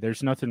way.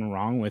 There's nothing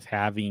wrong with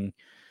having,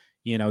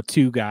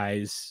 two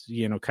guys,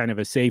 kind of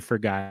a safer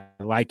guy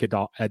like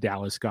a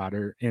Dallas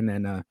Goedert, and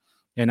then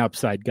an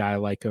upside guy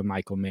like a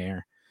Michael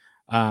Mayer.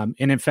 And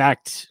in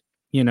fact,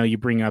 you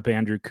bring up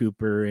Andrew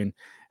Cooper and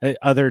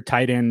other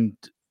tight end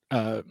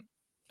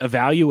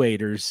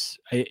evaluators.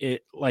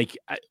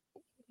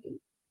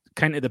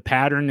 Kind of the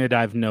pattern that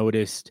I've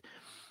noticed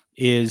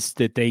is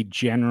that they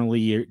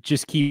generally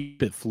just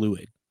keep it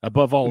fluid.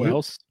 Above all Mhm.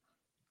 else,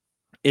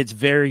 it's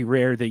very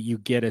rare that you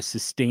get a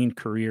sustained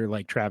career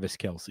like Travis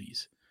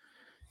Kelce's.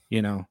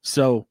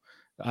 So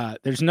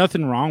there's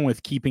nothing wrong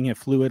with keeping it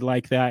fluid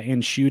like that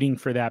and shooting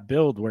for that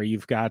build where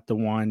you've got the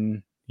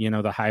one,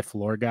 the high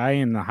floor guy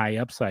and the high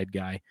upside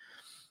guy.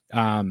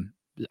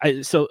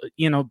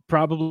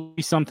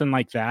 Probably something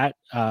like that.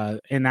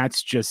 And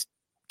that's just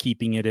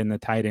keeping it in the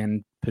tight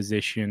end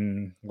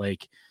position,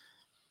 like,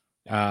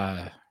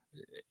 uh,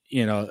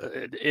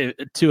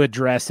 to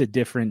address a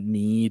different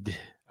need.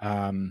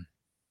 Um,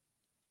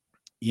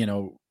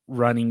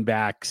 Running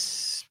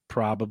backs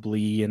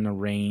probably in the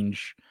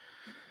range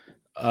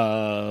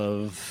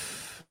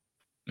of,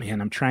 man,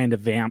 I'm trying to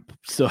vamp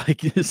so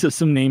so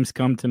some names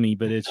come to me,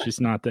 but it's just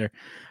not there.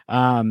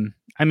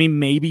 I mean,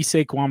 maybe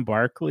Saquon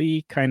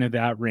Barkley, kind of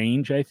that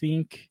range, I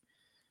think.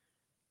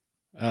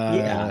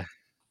 Yeah, Uh,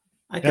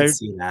 I could uh,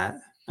 see that.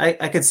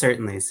 I could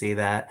certainly see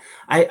that.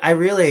 I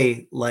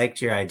really liked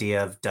your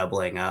idea of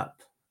doubling up.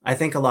 I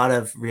think a lot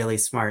of really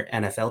smart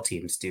NFL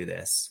teams do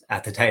this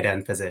at the tight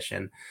end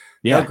position.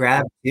 They'll yeah,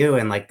 grab you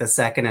in like the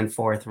second and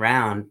fourth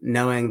round,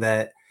 knowing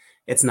that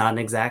it's not an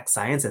exact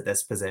science at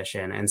this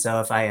position. And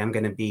so if I am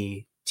going to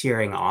be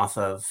tearing off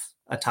of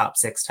a top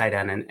six tight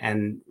end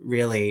and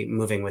really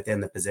moving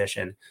within the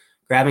position,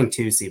 grabbing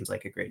two seems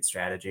like a great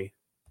strategy.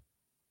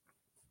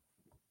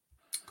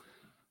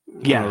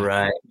 All yeah.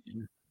 right.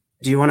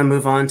 Do you wanna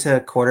move on to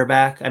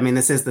quarterback? I mean,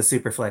 this is the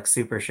SuperFlex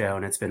Super Show,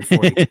 and it's been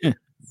 42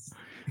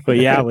 But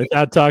yeah, minutes.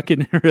 without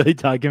really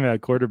talking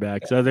about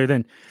quarterbacks, other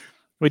than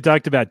we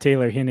talked about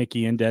Taylor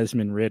Heinicke and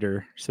Desmond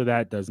Ritter, so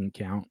that doesn't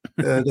count.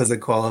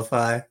 Doesn't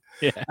qualify.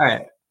 Yeah,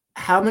 Alright.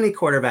 How many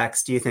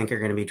quarterbacks do you think are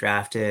gonna be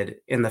drafted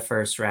in the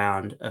first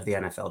round of the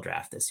NFL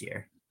draft this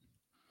year?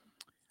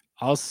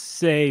 I'll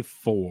say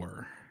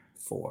 4.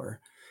 4.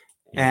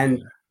 Yeah.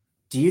 And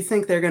do you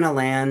think they're gonna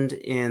land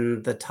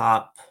in the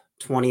top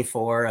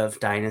 24 of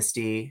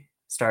Dynasty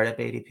startup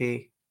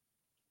ADP?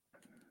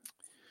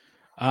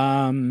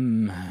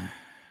 Um,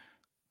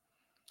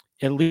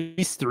 at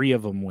least 3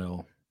 of them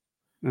will.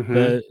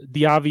 Mhm.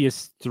 The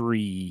obvious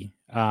 3,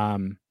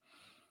 Caleb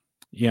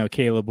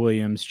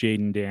Williams,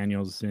 Jaden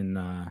Daniels,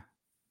 and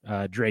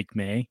Drake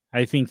May.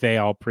 I think they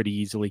all pretty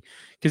easily,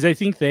 because I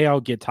think they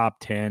all get top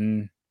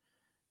 10,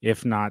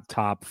 if not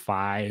top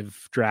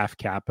 5 draft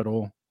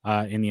capital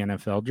in the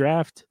NFL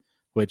draft,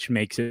 which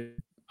makes it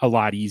a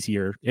lot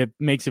easier. It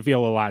makes it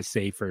feel a lot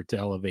safer to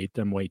elevate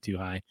them way too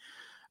high.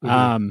 Mhm.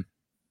 Um,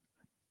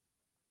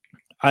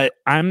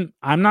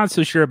 I'm not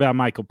so sure about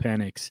Michael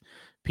Penix.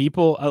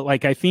 People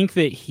I think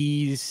that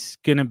he's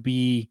gonna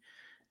be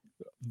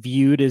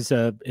viewed as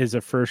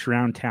a first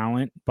round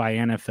talent by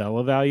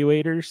NFL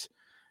evaluators,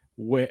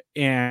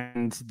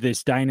 and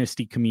this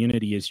dynasty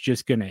community is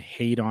just gonna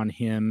hate on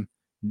him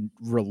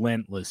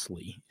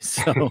relentlessly.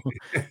 So,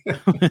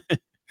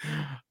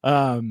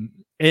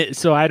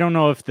 so I don't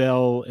know if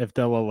they'll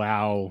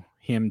allow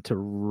him to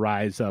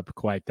rise up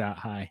quite that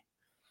high.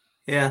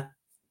 Yeah.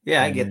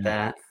 Yeah, I get Yeah.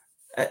 that.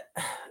 Uh,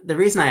 the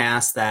reason I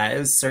asked that, it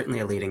was certainly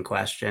a leading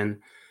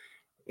question.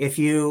 If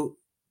you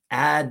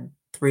add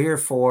 3 or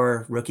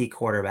 4 rookie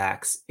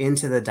quarterbacks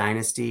into the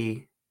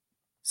dynasty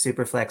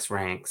superflex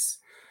ranks,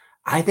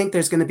 I think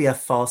there's gonna be a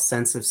false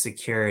sense of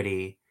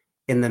security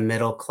in the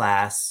middle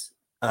class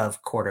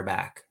of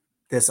quarterback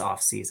this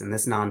offseason,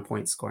 this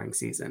non-point scoring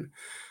season.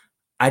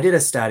 I did a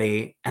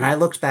study, and I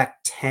looked back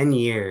 10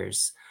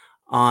 years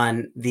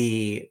on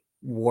the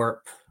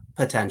warp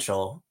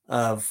potential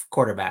of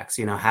quarterbacks.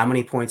 How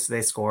many points do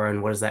they score,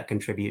 and what does that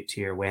contribute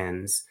to your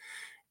wins?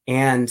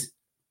 And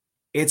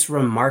it's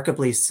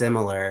remarkably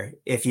similar.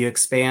 If you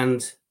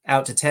expand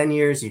out to 10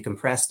 years, you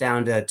compress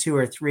down to 2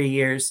 or 3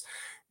 years,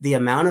 the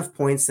amount of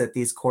points that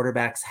these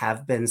quarterbacks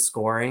have been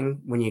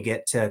scoring when you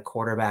get to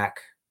quarterback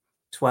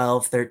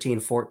 12, 13,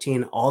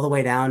 14, all the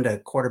way down to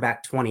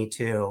quarterback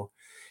 22,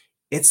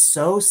 it's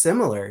so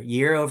similar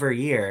year over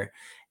year.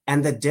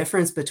 And the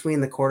difference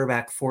between the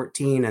quarterback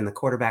 14 and the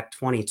quarterback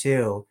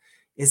 22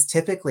 is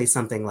typically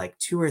something like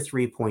 2 or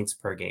 3 points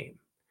per game.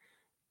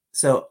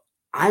 So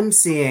I'm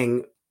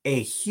seeing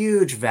a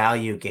huge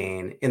value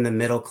gain in the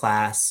middle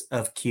class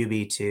of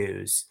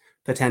QB2s,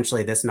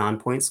 potentially this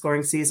non-point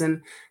scoring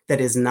season,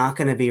 that is not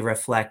going to be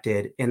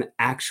reflected in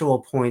actual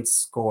points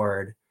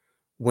scored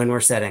when we're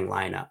setting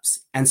lineups.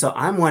 And so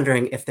I'm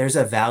wondering if there's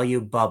a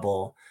value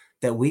bubble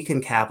that we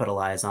can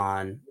capitalize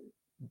on,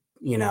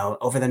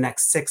 over the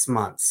next 6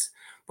 months,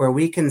 where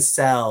we can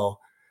sell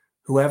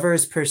whoever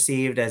is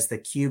perceived as the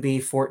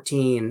QB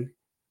 14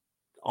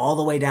 all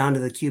the way down to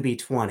the QB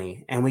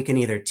 20, and we can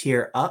either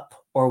tier up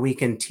or we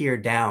can tier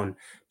down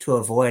to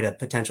avoid a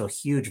potential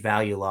huge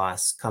value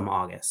loss come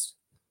August.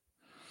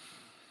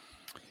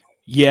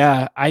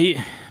 Yeah,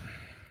 I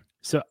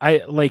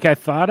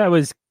thought I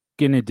was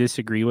going to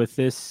disagree with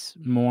this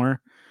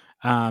more.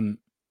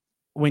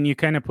 When you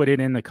kind of put it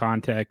in the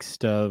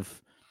context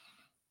of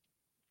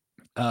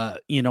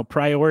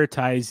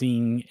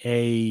prioritizing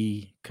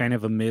a kind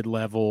of a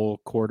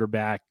mid-level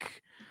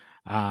quarterback,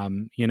 a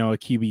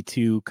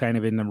QB2 kind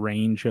of in the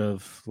range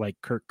of like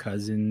Kirk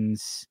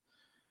Cousins,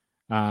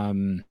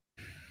 Brock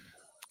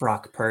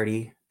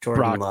Purdy,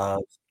 Jordan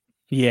Love.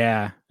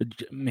 Yeah,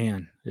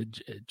 man,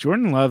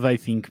 Jordan Love, I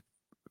think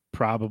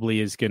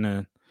probably is going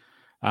to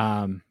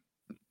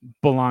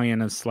belong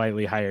in a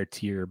slightly higher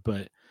tier,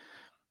 but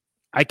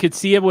I could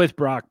see it with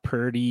Brock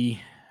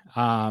Purdy.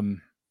 That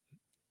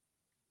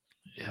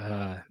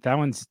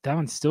one's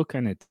still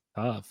kind of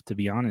tough, to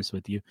be honest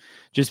with you,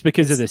 just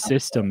because of the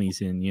system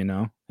he's in,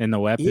 and the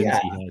weapons he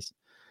has.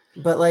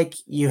 But like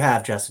you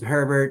have Justin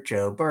Herbert,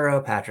 Joe Burrow,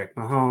 Patrick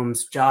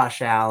Mahomes,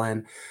 Josh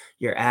Allen,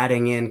 you're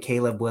adding in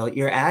Caleb Williams,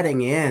 you're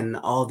adding in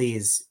all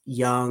these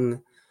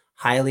young,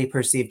 highly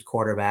perceived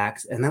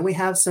quarterbacks. And then we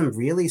have some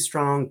really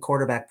strong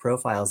quarterback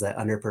profiles that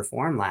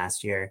underperformed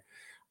last year.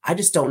 I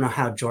just don't know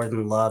how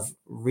Jordan Love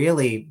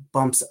really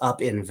bumps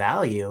up in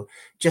value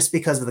just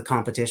because of the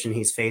competition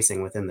he's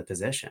facing within the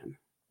position.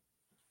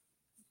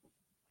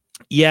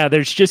 Yeah,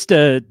 there's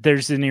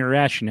an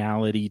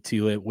irrationality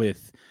to it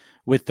with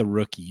the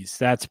rookies.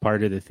 That's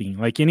part of the thing.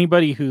 Like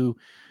anybody who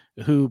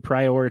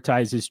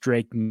prioritizes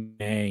Drake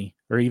May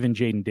or even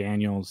Jaden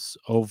Daniels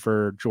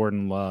over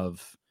Jordan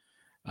Love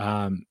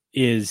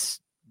is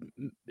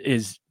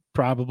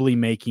probably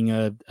making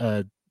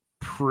a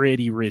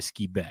pretty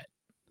risky bet.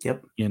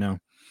 Yep.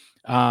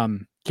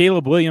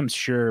 Caleb Williams,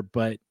 sure,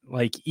 but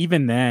like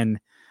even then,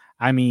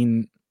 I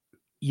mean,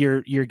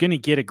 you're going to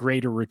get a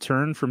greater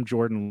return from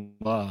Jordan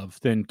Love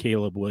than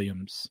Caleb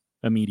Williams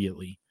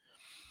immediately.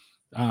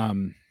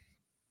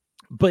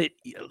 But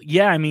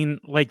yeah, I mean,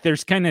 like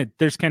there's kind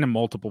of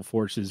multiple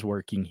forces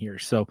working here.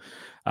 So,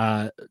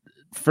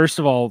 first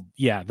of all,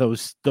 yeah,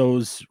 those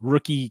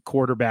rookie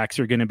quarterbacks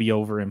are going to be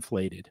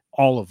overinflated,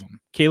 all of them.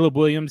 Caleb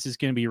Williams is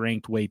going to be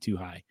ranked way too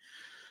high.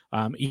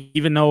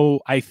 Even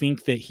though I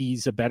think that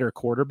he's a better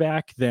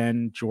quarterback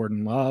than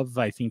Jordan Love,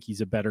 I think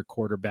he's a better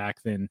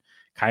quarterback than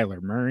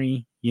Kyler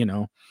Murray,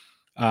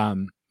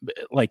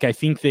 like I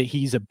think that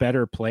he's a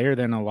better player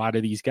than a lot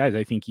of these guys.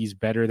 I think he's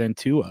better than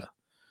Tua.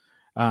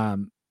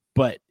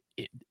 But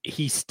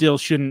he still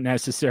shouldn't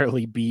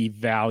necessarily be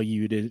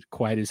valued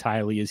quite as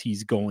highly as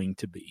he's going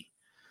to be.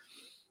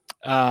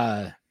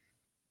 But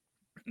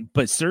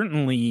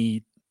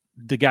certainly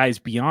the guys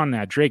beyond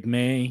that, Drake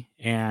May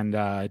and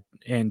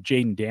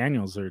Jaden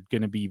Daniels are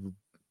going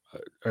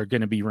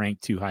to be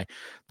ranked too high.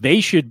 They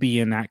should be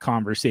in that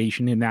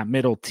conversation in that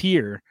middle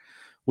tier.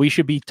 We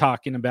should be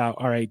talking about,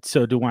 all right,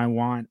 so do I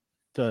want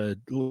the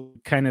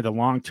kind of the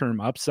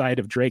long-term upside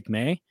of Drake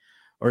May,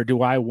 or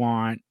do I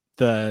want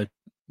the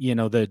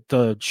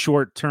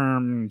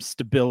short-term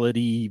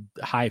stability,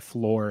 high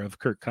floor of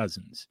Kirk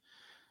Cousins?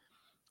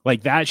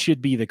 Like that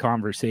should be the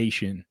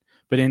conversation,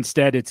 but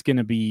instead it's going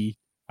to be,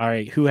 all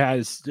right,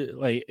 who's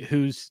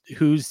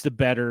the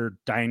better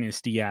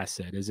dynasty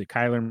asset? Is it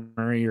Kyler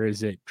Murray or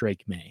is it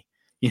Drake May?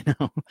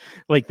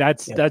 Like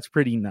that's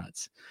pretty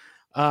nuts.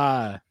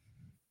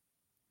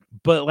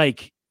 But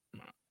like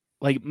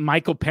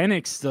Michael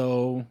Penix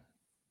though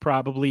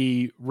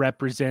probably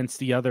represents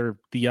the other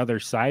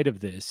side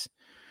of this,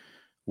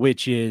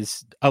 which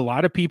is a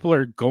lot of people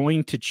are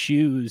going to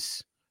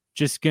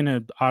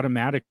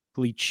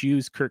automatically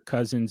choose Kirk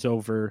Cousins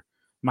over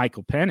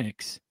Michael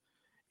Penix.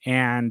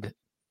 And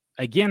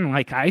again,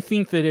 like I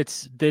think that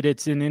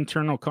it's an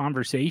internal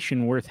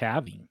conversation worth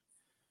having.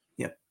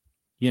 Yep.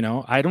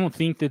 I don't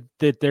think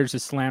that there's a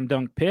slam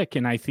dunk pick,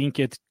 and I think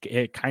it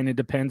kind of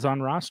depends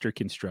on roster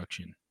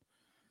construction.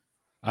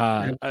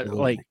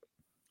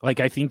 Like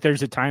I think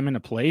there's a time and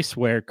a place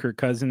where Kirk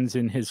Cousins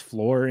and his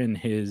floor and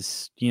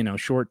his,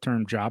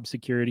 short-term job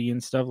security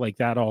and stuff like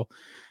that all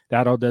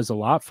does a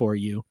lot for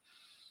you.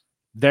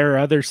 There are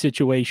other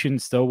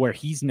situations though where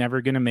he's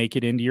never going to make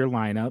it into your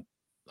lineup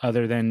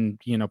other than,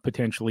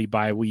 potentially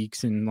bye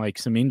weeks and like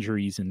some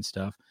injuries and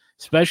stuff,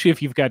 especially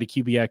if you've got a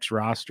QBX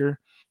roster.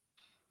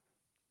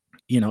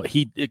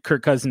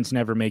 Kirk Cousins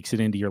never makes it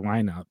into your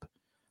lineup.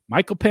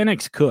 Michael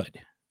Penix could.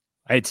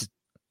 It's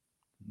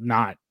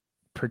not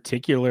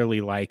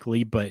particularly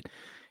likely, but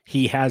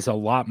he has a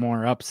lot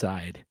more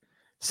upside.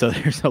 So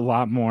there's a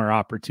lot more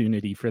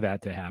opportunity for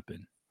that to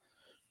happen.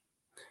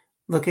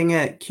 Looking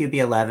at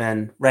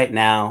QB11 right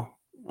now,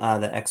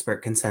 the expert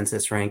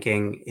consensus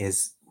ranking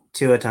is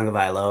Tua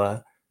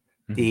Tagovailoa.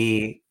 Mhm.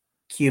 The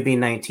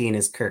QB19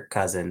 is Kirk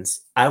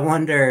Cousins. I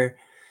wonder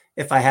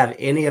if I have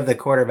any of the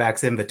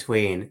quarterbacks in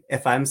between,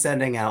 if I'm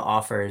sending out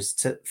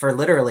offers for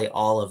literally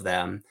all of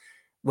them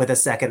with a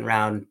second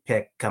round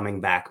pick coming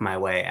back my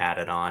way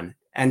added on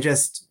and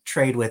just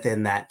trade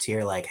within that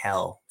tier like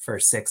hell for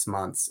 6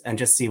 months and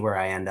just see where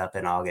I end up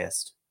in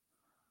August.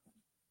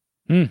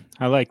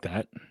 I like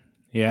that.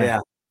 Yeah. Yeah.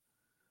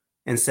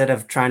 Instead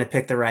of trying to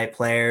pick the right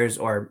players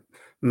or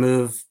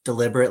move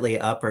deliberately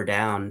up or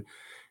down,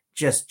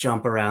 just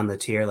jump around the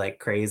tier like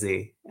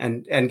crazy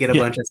and get a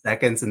Yeah. bunch of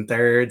seconds and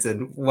thirds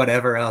and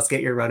whatever else.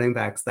 Get your running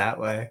backs that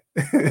way.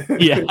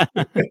 Yeah.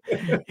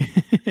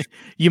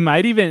 You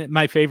might even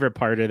my favorite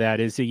part of that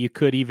is that you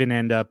could even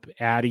end up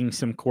adding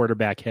some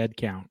quarterback head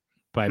count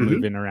by Mhm.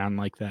 moving around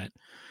like that.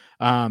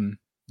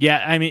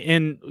 Yeah, I mean,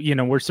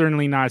 and we're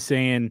certainly not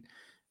saying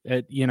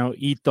that,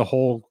 eat the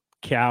whole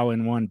cow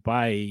in one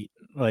bite.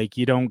 Like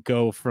you don't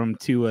go from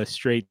Tua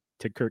straight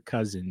to Kirk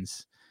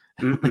Cousins.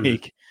 Mm-mm.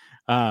 Like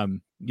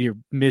you're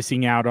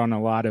missing out on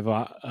a lot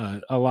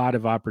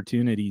of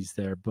opportunities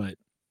there. But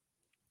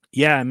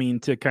yeah, I mean,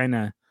 to kind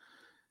of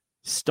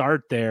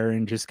start there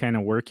and just kind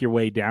of work your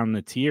way down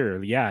the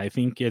tier. Yeah, I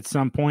think at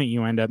some point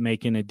you end up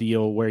making a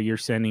deal where you're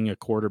sending a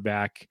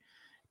quarterback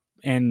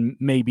and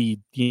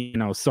maybe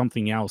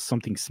something else,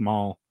 something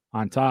small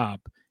on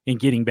top, and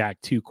getting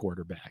back two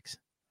quarterbacks.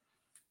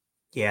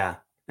 Yeah,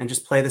 and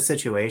just play the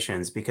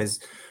situations because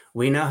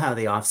we know how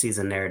the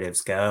offseason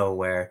narratives go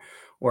where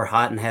we're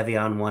hot and heavy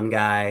on one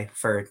guy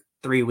for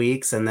 3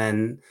 weeks and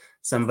then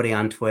somebody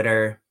on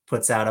Twitter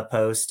puts out a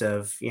post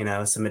of,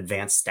 some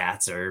advanced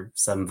stats or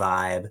some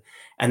vibe,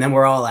 and then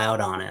we're all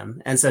out on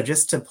him. And so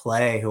just to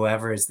play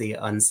whoever is the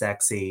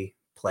unsexy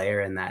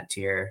player in that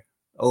tier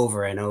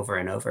over and over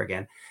and over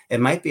again, it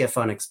might be a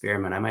fun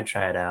experiment. I might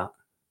try it out.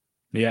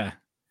 Yeah.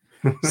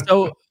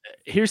 So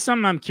here's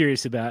something I'm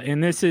curious about,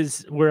 and this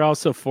is we're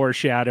also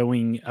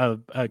foreshadowing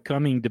a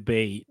coming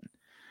debate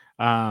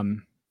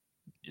um,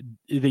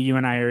 that you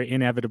and I are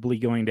inevitably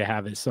going to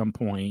have at some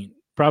point.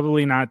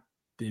 Probably not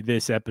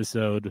this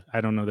episode.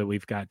 I don't know that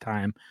we've got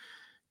time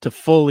to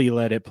fully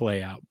let it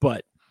play out,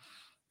 but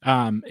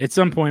at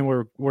some point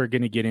we're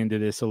going to get into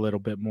this a little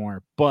bit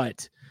more.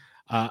 But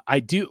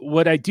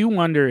what I do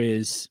wonder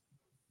is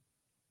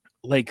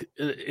like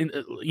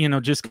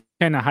just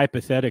kind of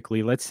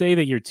hypothetically, let's say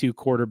that your two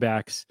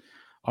quarterbacks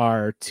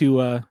are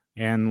Tua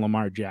and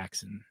Lamar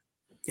Jackson.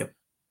 Yep.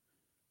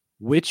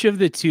 Which of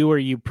the two are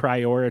you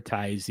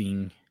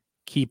prioritizing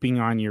keeping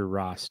on your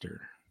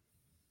roster?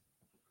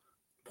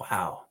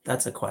 Wow,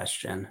 that's a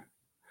question.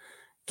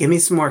 Give me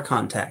some more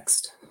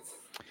context.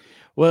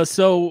 Well,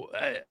 so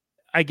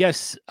I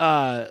guess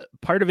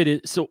part of it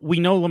is so we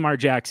know Lamar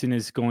Jackson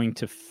is going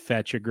to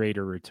fetch a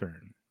greater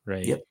return,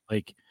 right? Yep.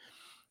 Like,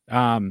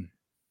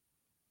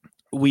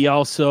 we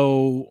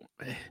also,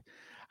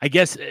 I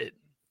guess,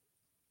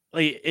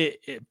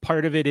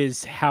 part of it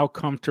is how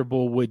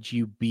comfortable would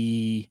you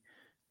be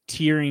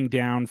tearing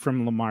down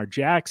from Lamar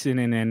Jackson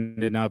and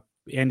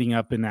ending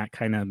up in that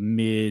kind of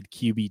mid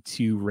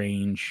QB2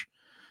 range,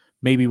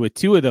 maybe with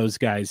two of those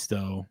guys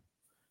though,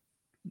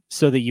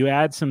 so that you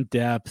add some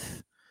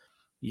depth.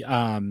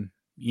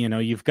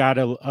 You've got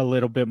a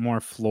little bit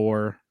more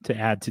floor to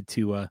add to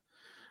Tua,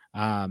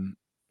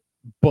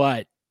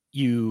 but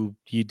you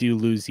do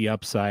lose the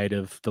upside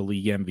of the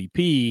league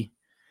MVP.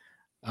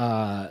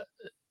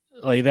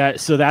 Like that,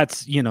 so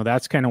that's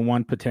kind of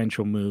one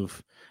potential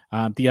move.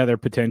 The other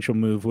potential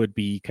move would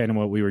be kind of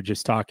what we were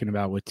just talking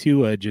about with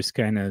Tua, just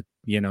kind of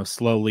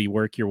slowly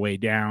work your way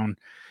down.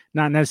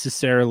 Not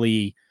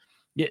necessarily.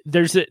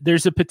 There's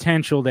a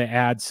potential to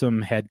add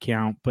some head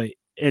count, but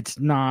it's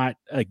not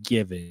a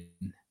given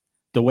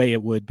the way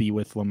it would be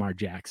with Lamar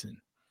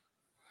Jackson.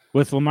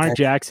 With Lamar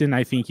Jackson,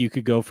 I think you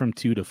could go from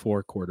 2 to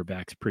 4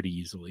 quarterbacks pretty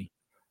easily.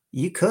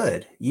 You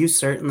could. You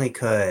certainly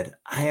could.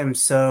 I am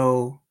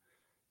so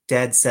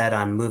dead set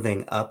on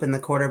moving up in the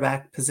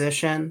quarterback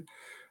position.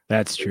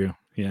 That's true.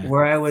 Yeah.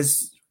 Where I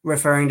was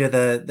referring to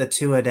the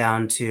Tua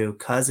down to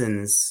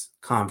Cousins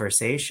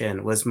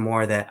conversation was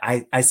more that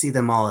I see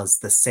them all as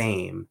the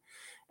same.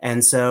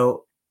 And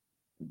so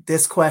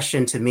this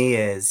question to me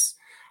is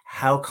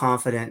how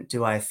confident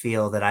do I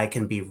feel that I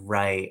can be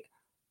right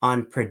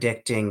on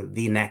predicting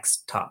the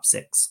next top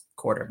 6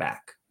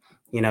 quarterback?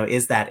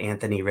 Is that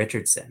Anthony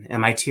Richardson?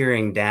 Am I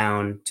tearing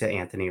down to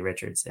Anthony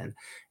Richardson?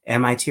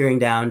 Am I tearing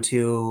down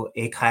to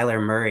a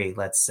Kyler Murray,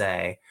 let's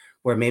say,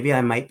 where maybe I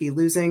might be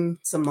losing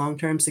some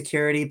long-term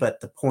security, but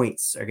the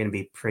points are going to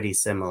be pretty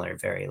similar,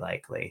 very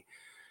likely.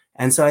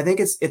 And so I think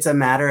it's a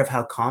matter of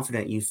how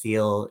confident you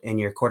feel in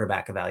your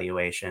quarterback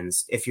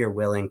evaluations if you're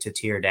willing to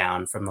tear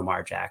down from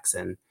Lamar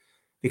Jackson,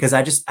 because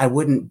I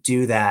wouldn't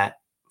do that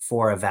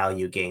for a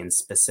value gain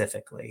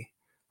specifically.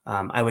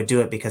 I would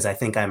do it because I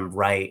think I'm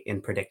right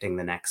in predicting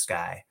the next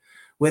guy.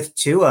 With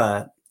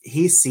Tua,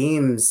 he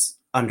seems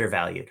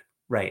undervalued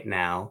right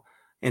now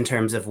in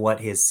terms of what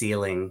his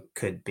ceiling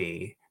could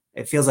be.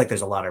 It feels like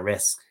there's a lot of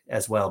risk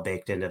as well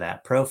baked into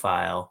that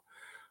profile.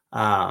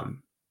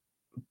 Um,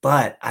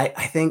 But I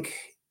think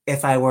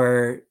if I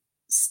were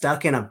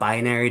stuck in a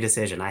binary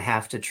decision, I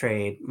have to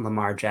trade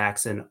Lamar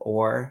Jackson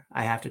or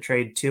I have to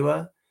trade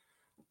Tua,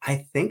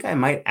 I think I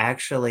might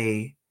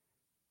actually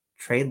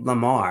trade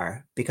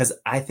Lamar because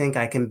I think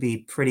I can be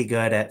pretty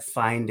good at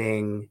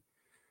finding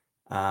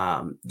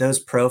those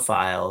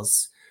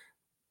profiles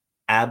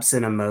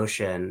absent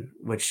emotion,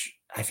 which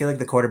I feel like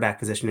the quarterback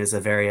position is a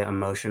very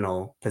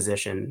emotional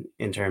position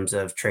in terms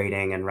of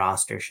trading and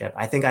rostership.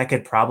 I think I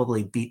could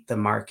probably beat the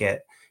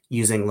market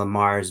using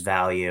Lamar's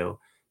value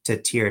to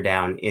tear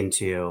down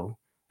into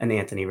an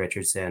Anthony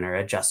Richardson or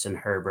a Justin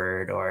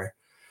Herbert or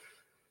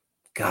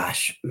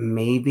gosh,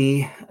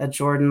 maybe a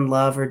Jordan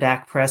Love or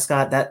Dak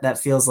Prescott. That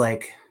feels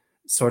like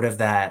sort of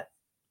that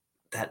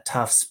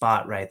tough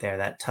spot right there,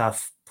 that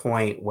tough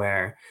point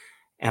where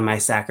am I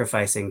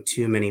sacrificing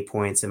too many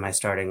points in my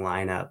starting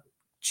lineup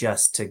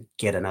just to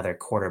get another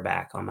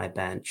quarterback on my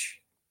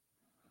bench?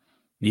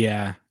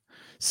 Yeah.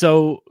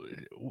 So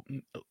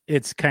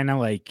it's kind of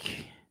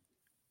like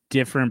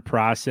different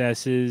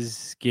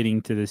processes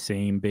getting to the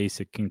same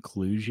basic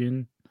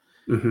conclusion.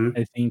 Mhm.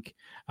 I think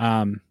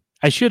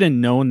I should have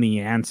known the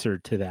answer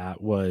to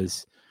that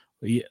was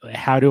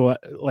how do I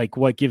like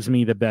what gives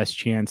me the best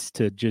chance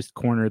to just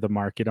corner the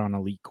market on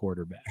elite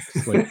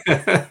quarterbacks?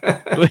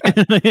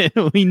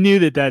 Like we knew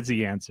that that's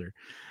the answer.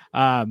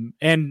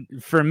 And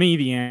for me,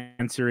 the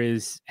answer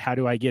is how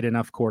do I get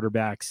enough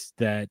quarterbacks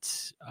that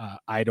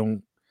I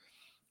don't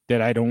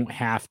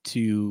have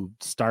to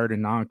start a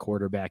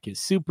non-quarterback as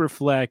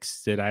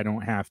SuperFlex, that I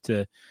don't have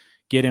to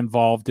get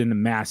involved in the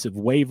massive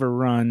waiver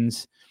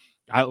runs.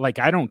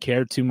 I don't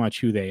care too much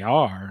who they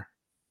are,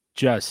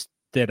 just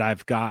that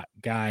I've got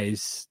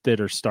guys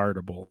that are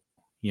startable,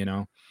 you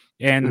know.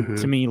 And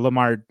to Mhm. me,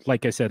 Lamar,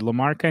 like I said,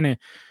 Lamar kind of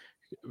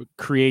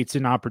creates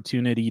an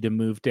opportunity to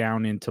move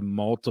down into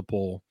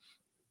multiple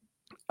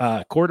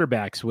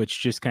quarterbacks,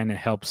 which just kind of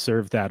helps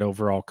serve that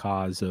overall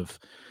cause of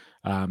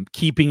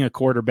keeping a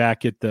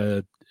quarterback at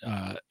the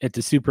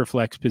super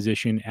flex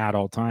position at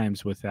all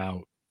times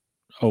without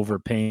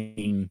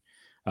overpaying,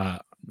 uh,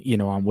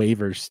 on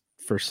waivers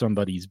for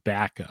somebody's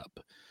backup.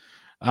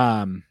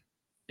 Um,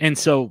 and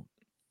so,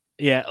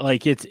 yeah,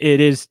 like it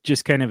is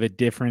just kind of a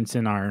difference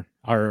in our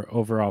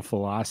overall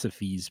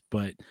philosophies,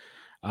 but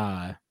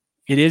uh,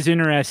 it is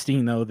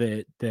interesting though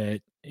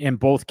that in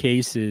both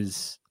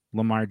cases,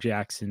 Lamar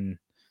Jackson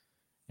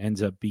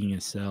ends up being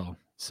a sell.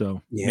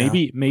 So Yeah.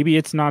 maybe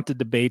it's not the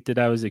debate that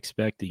I was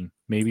expecting.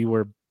 Maybe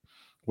we're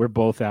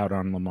both out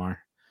on Lamar.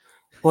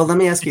 Well, let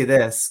me ask you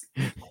this.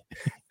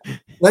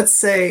 Let's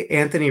say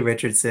Anthony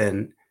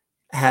Richardson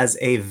has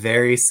a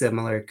very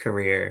similar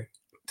career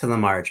to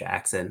Lamar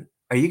Jackson.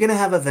 Are you gonna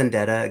have a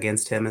vendetta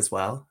against him as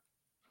well?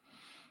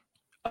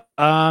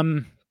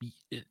 Um,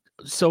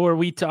 so are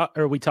we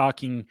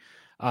talking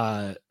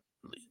uh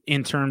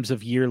in terms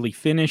of yearly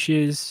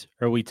finishes?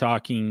 Are we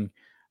talking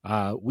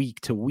week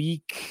to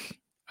week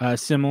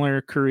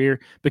similar career?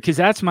 Because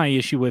that's my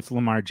issue with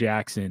Lamar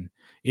Jackson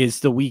is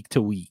the week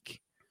to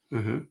week.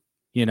 Mhm.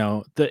 You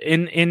know, the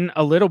in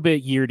a little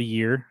bit year to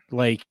year,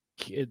 like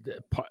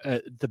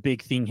the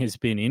big thing has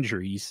been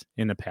injuries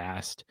in the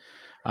past.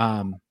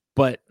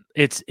 But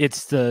it's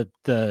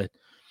the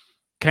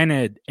kind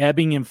of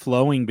ebbing and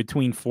flowing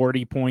between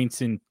 40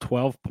 points and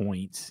 12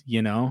 points,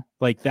 you know,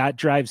 like that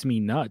drives me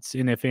nuts.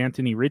 And if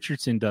Anthony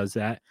Richardson does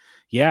that,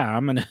 yeah,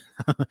 I'm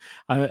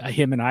gonna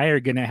him and I are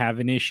gonna have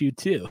an issue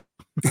too.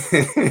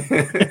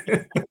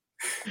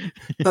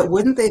 But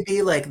wouldn't they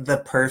be like the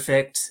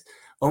perfect,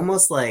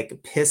 almost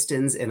like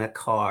pistons in a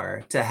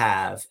car to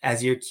have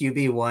as your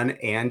QB1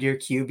 and your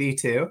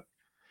QB2?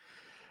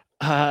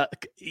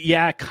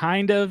 Yeah,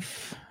 kind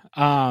of.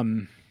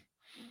 Um,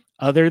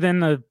 other than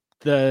the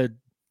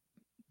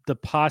the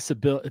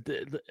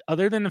possibility,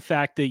 other than the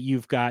fact that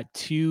you've got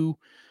two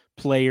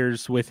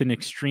players with an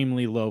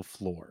extremely low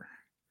floor.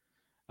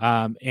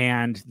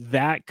 And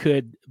that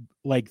could,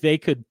 like, they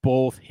could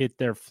both hit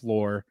their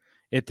floor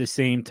at the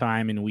same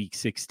time in week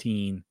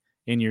 16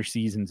 and your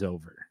season's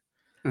over.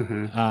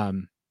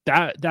 Mhm.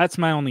 That's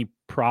my only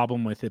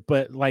problem with it.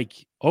 But like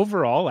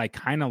overall, I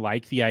kind of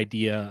like the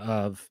idea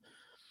of,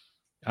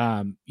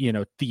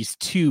 these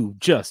two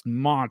just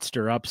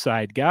monster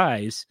upside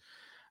guys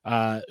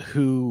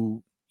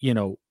who,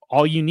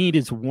 all you need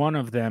is one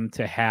of them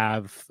to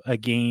have a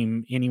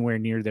game anywhere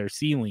near their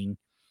ceiling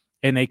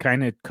and they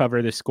kind of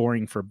cover the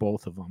scoring for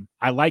both of them.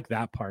 I like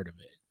that part of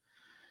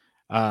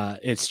it.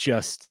 It's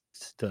just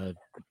the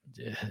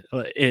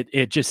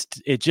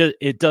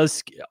it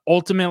does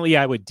ultimately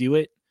I would do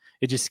it.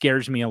 It just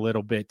scares me a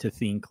little bit to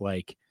think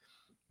like,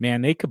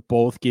 man, they could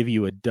both give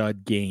you a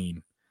dud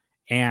game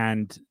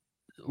and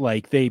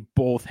like they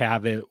both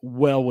have it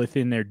well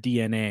within their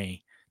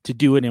DNA to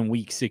do it in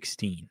week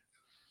 16.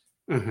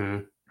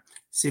 Mhm.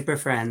 Super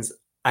friends,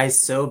 I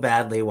so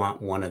badly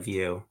want one of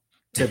you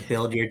to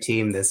build your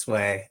team this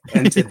way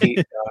and to beat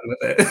John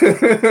with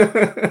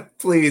it.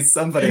 Please,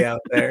 somebody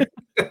out there.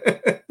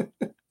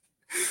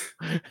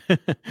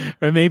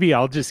 Or maybe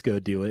I'll just go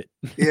do it.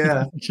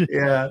 Yeah, Just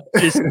yeah.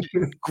 just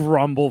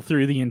grumble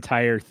through the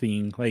entire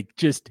thing, like,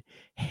 just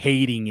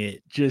hating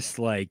it, just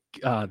like,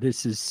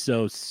 this is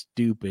so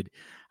stupid.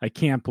 I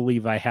can't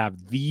believe I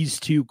have these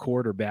 2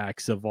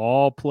 quarterbacks of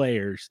all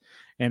players,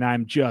 and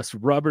I'm just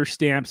rubber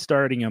stamp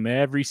starting them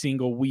every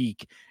single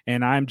week,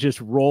 and I'm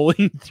just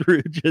rolling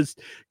through, just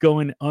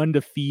going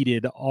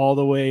undefeated all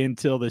the way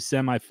until the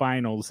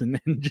semifinals and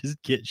then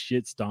just get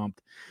shit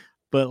stomped.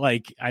 But,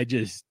 like, I'm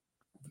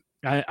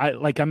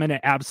gonna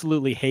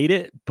absolutely hate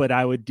it, but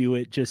I would do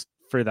it just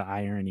for the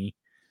irony.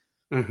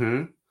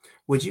 Mhm.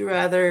 Would you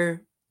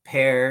rather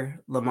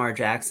pair Lamar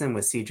Jackson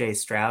with CJ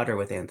Stroud or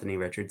with Anthony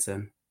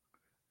Richardson?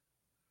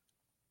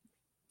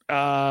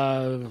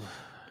 Uh,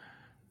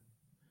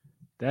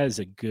 that is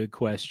a good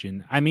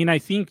question. I mean, I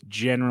think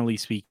generally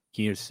speaking,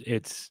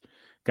 it's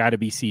got to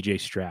be CJ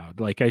Stroud.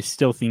 Like, I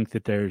still think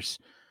that there's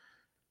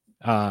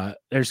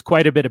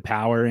quite a bit of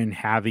power in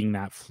having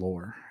that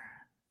floor,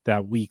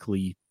 that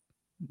weekly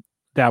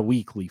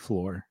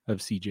floor of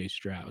CJ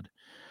Stroud.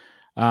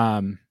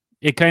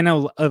 It kind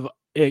of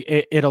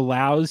it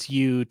allows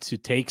you to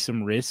take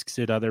some risks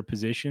at other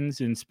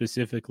positions, and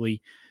specifically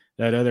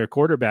that other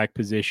quarterback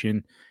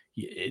position.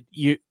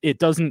 It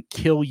doesn't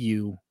kill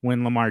you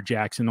when Lamar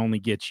Jackson only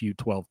gets you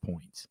 12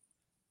 points.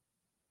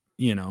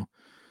 You know,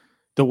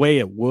 the way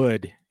it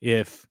would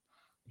if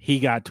he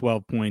got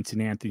 12 points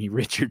and Anthony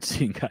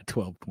Richardson got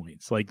 12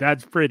 points. Like,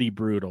 that's pretty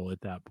brutal at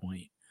that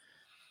point.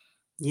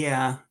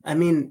 Yeah, I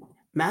mean,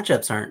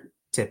 matchups aren't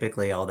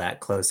typically all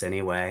that close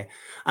anyway.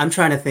 I'm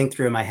trying to think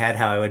through in my head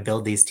how I would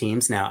build these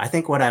teams now. I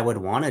think what I would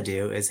wanna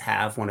do is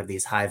have one of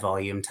these high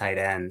volume tight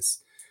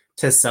ends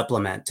to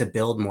supplement, to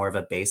build more of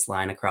a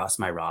baseline across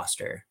my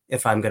roster.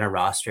 If I'm gonna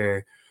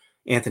roster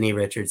Anthony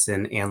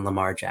Richardson and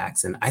Lamar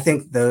Jackson, I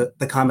think the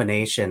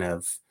combination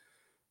of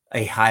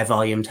a high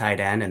volume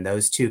tight end and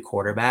those 2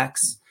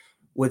 quarterbacks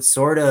would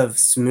sort of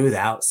smooth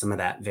out some of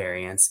that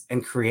variance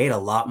and create a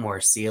lot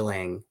more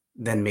ceiling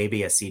than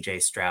maybe a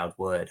CJ Stroud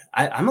would.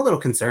 I'm a little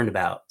concerned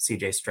about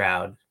CJ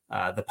Stroud,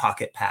 the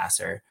pocket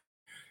passer.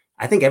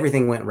 I think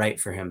everything went right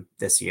for him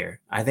this year.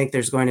 I think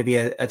there's going to be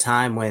a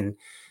time when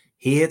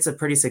he hits a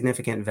pretty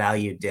significant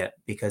value dip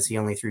because he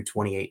only threw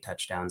 28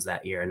 touchdowns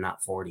that year and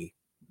not 40.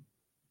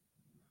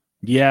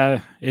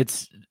 Yeah,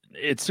 it's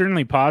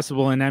certainly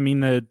possible, and I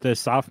mean the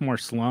sophomore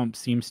slump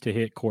seems to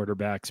hit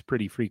quarterbacks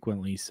pretty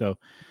frequently. So,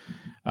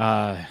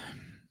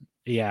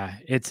 yeah,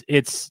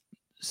 it's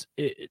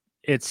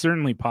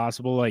certainly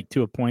possible, like,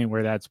 to a point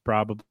where that's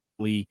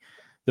probably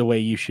the way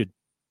you should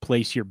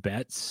place your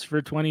bets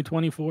for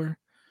 2024.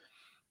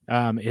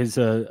 Is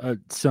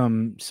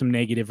some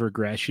negative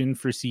regression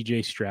for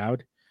CJ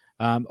Stroud.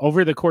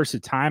 Over the course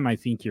of time, I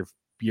think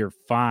you're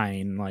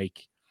fine.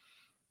 Like,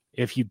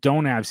 if you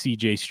don't have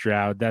CJ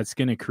Stroud, that's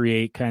going to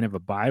create kind of a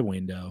buy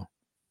window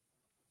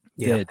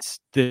Yep.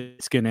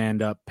 that's going to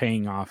end up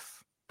paying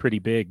off pretty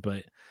big.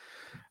 But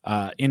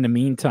in the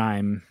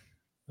meantime,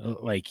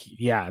 like,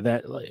 yeah,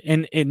 that,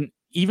 and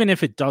even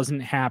if it doesn't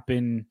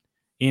happen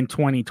in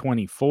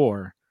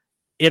 2024,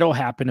 it'll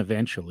happen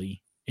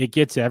eventually. It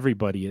gets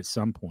everybody at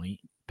some point.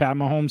 Pat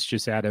Mahomes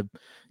just had a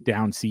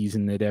down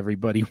season that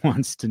everybody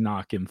wants to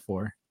knock him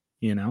for,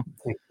 you know?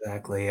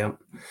 Exactly. Yep.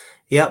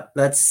 Yep.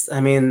 I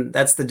mean,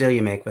 that's the deal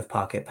you make with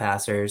pocket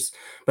passers.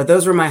 But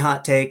those were my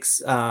hot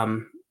takes.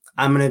 I'm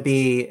going to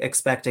be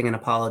expecting an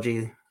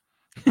apology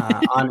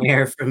on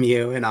air from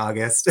you in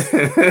August.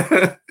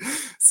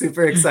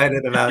 Super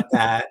excited about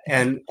that,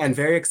 and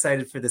very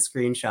excited for the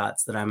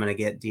screenshots that I'm going to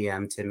get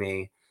DM'd to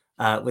me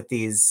with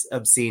these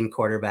obscene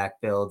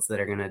quarterback builds that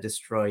are going to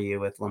destroy you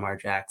with Lamar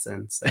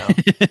Jackson. So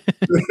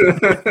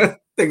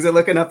things are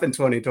looking up in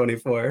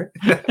 2024.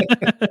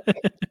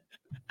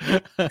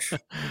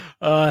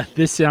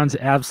 This sounds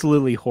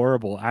absolutely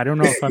horrible. I don't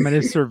know if I'm going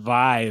to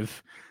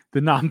survive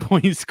the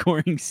non-point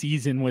scoring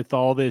season with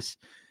all this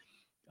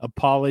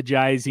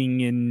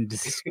apologizing and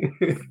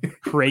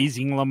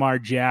praising Lamar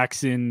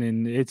Jackson,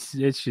 and it's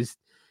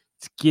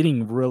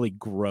getting really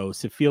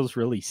gross. It feels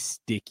really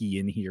sticky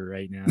in here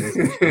right now.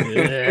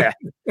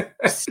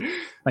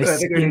 I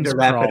think we need to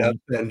wrap it up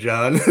then,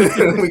 John.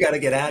 We got to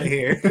get out of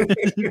here.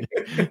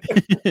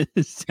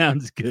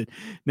 Sounds good.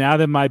 Now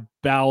that my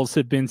bowels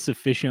have been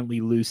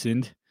sufficiently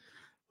loosened,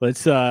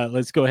 let's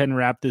go ahead and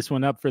wrap this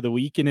one up for the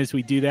week. And as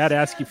we do that,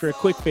 ask you for a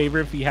quick favor.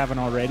 If you haven't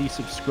already,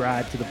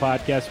 subscribe to the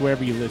podcast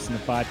wherever you listen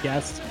to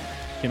podcasts.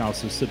 You can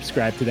also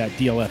subscribe to that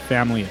DLF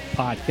family of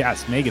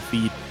podcast mega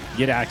feed.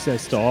 Get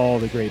access to all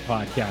the great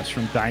podcasts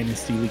from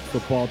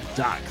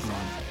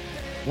DynastyLeagueFootball.com.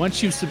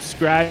 Once you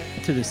subscribe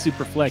to the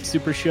SuperFlex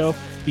Super Show,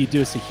 you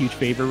do us a huge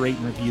favor, rate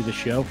and review the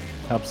show.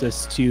 Helps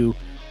us to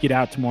get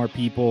out to more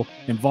people,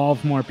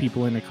 involve more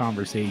people in the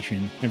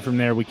conversation, and from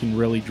there we can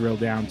really drill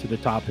down to the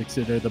topics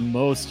that are the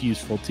most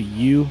useful to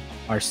you,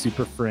 our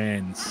super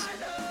friends.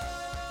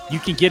 You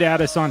can get at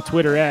us on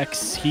Twitter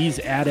X. He's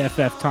at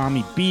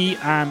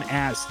FFTommyB. I'm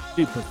at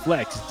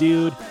SuperFlex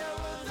Dude.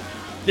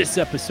 This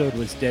episode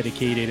was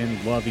dedicated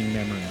in loving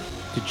memory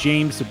to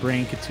James the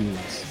Brain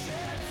Catullus.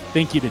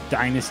 Thank you to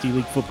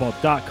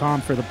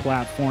DynastyLeagueFootball.com for the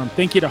platform.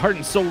 Thank you to Heart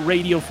and Soul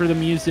Radio for the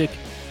music.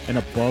 And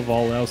above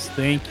all else,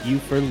 thank you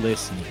for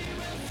listening.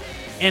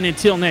 And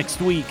until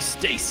next week,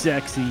 stay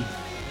sexy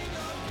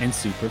and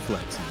super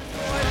flexy.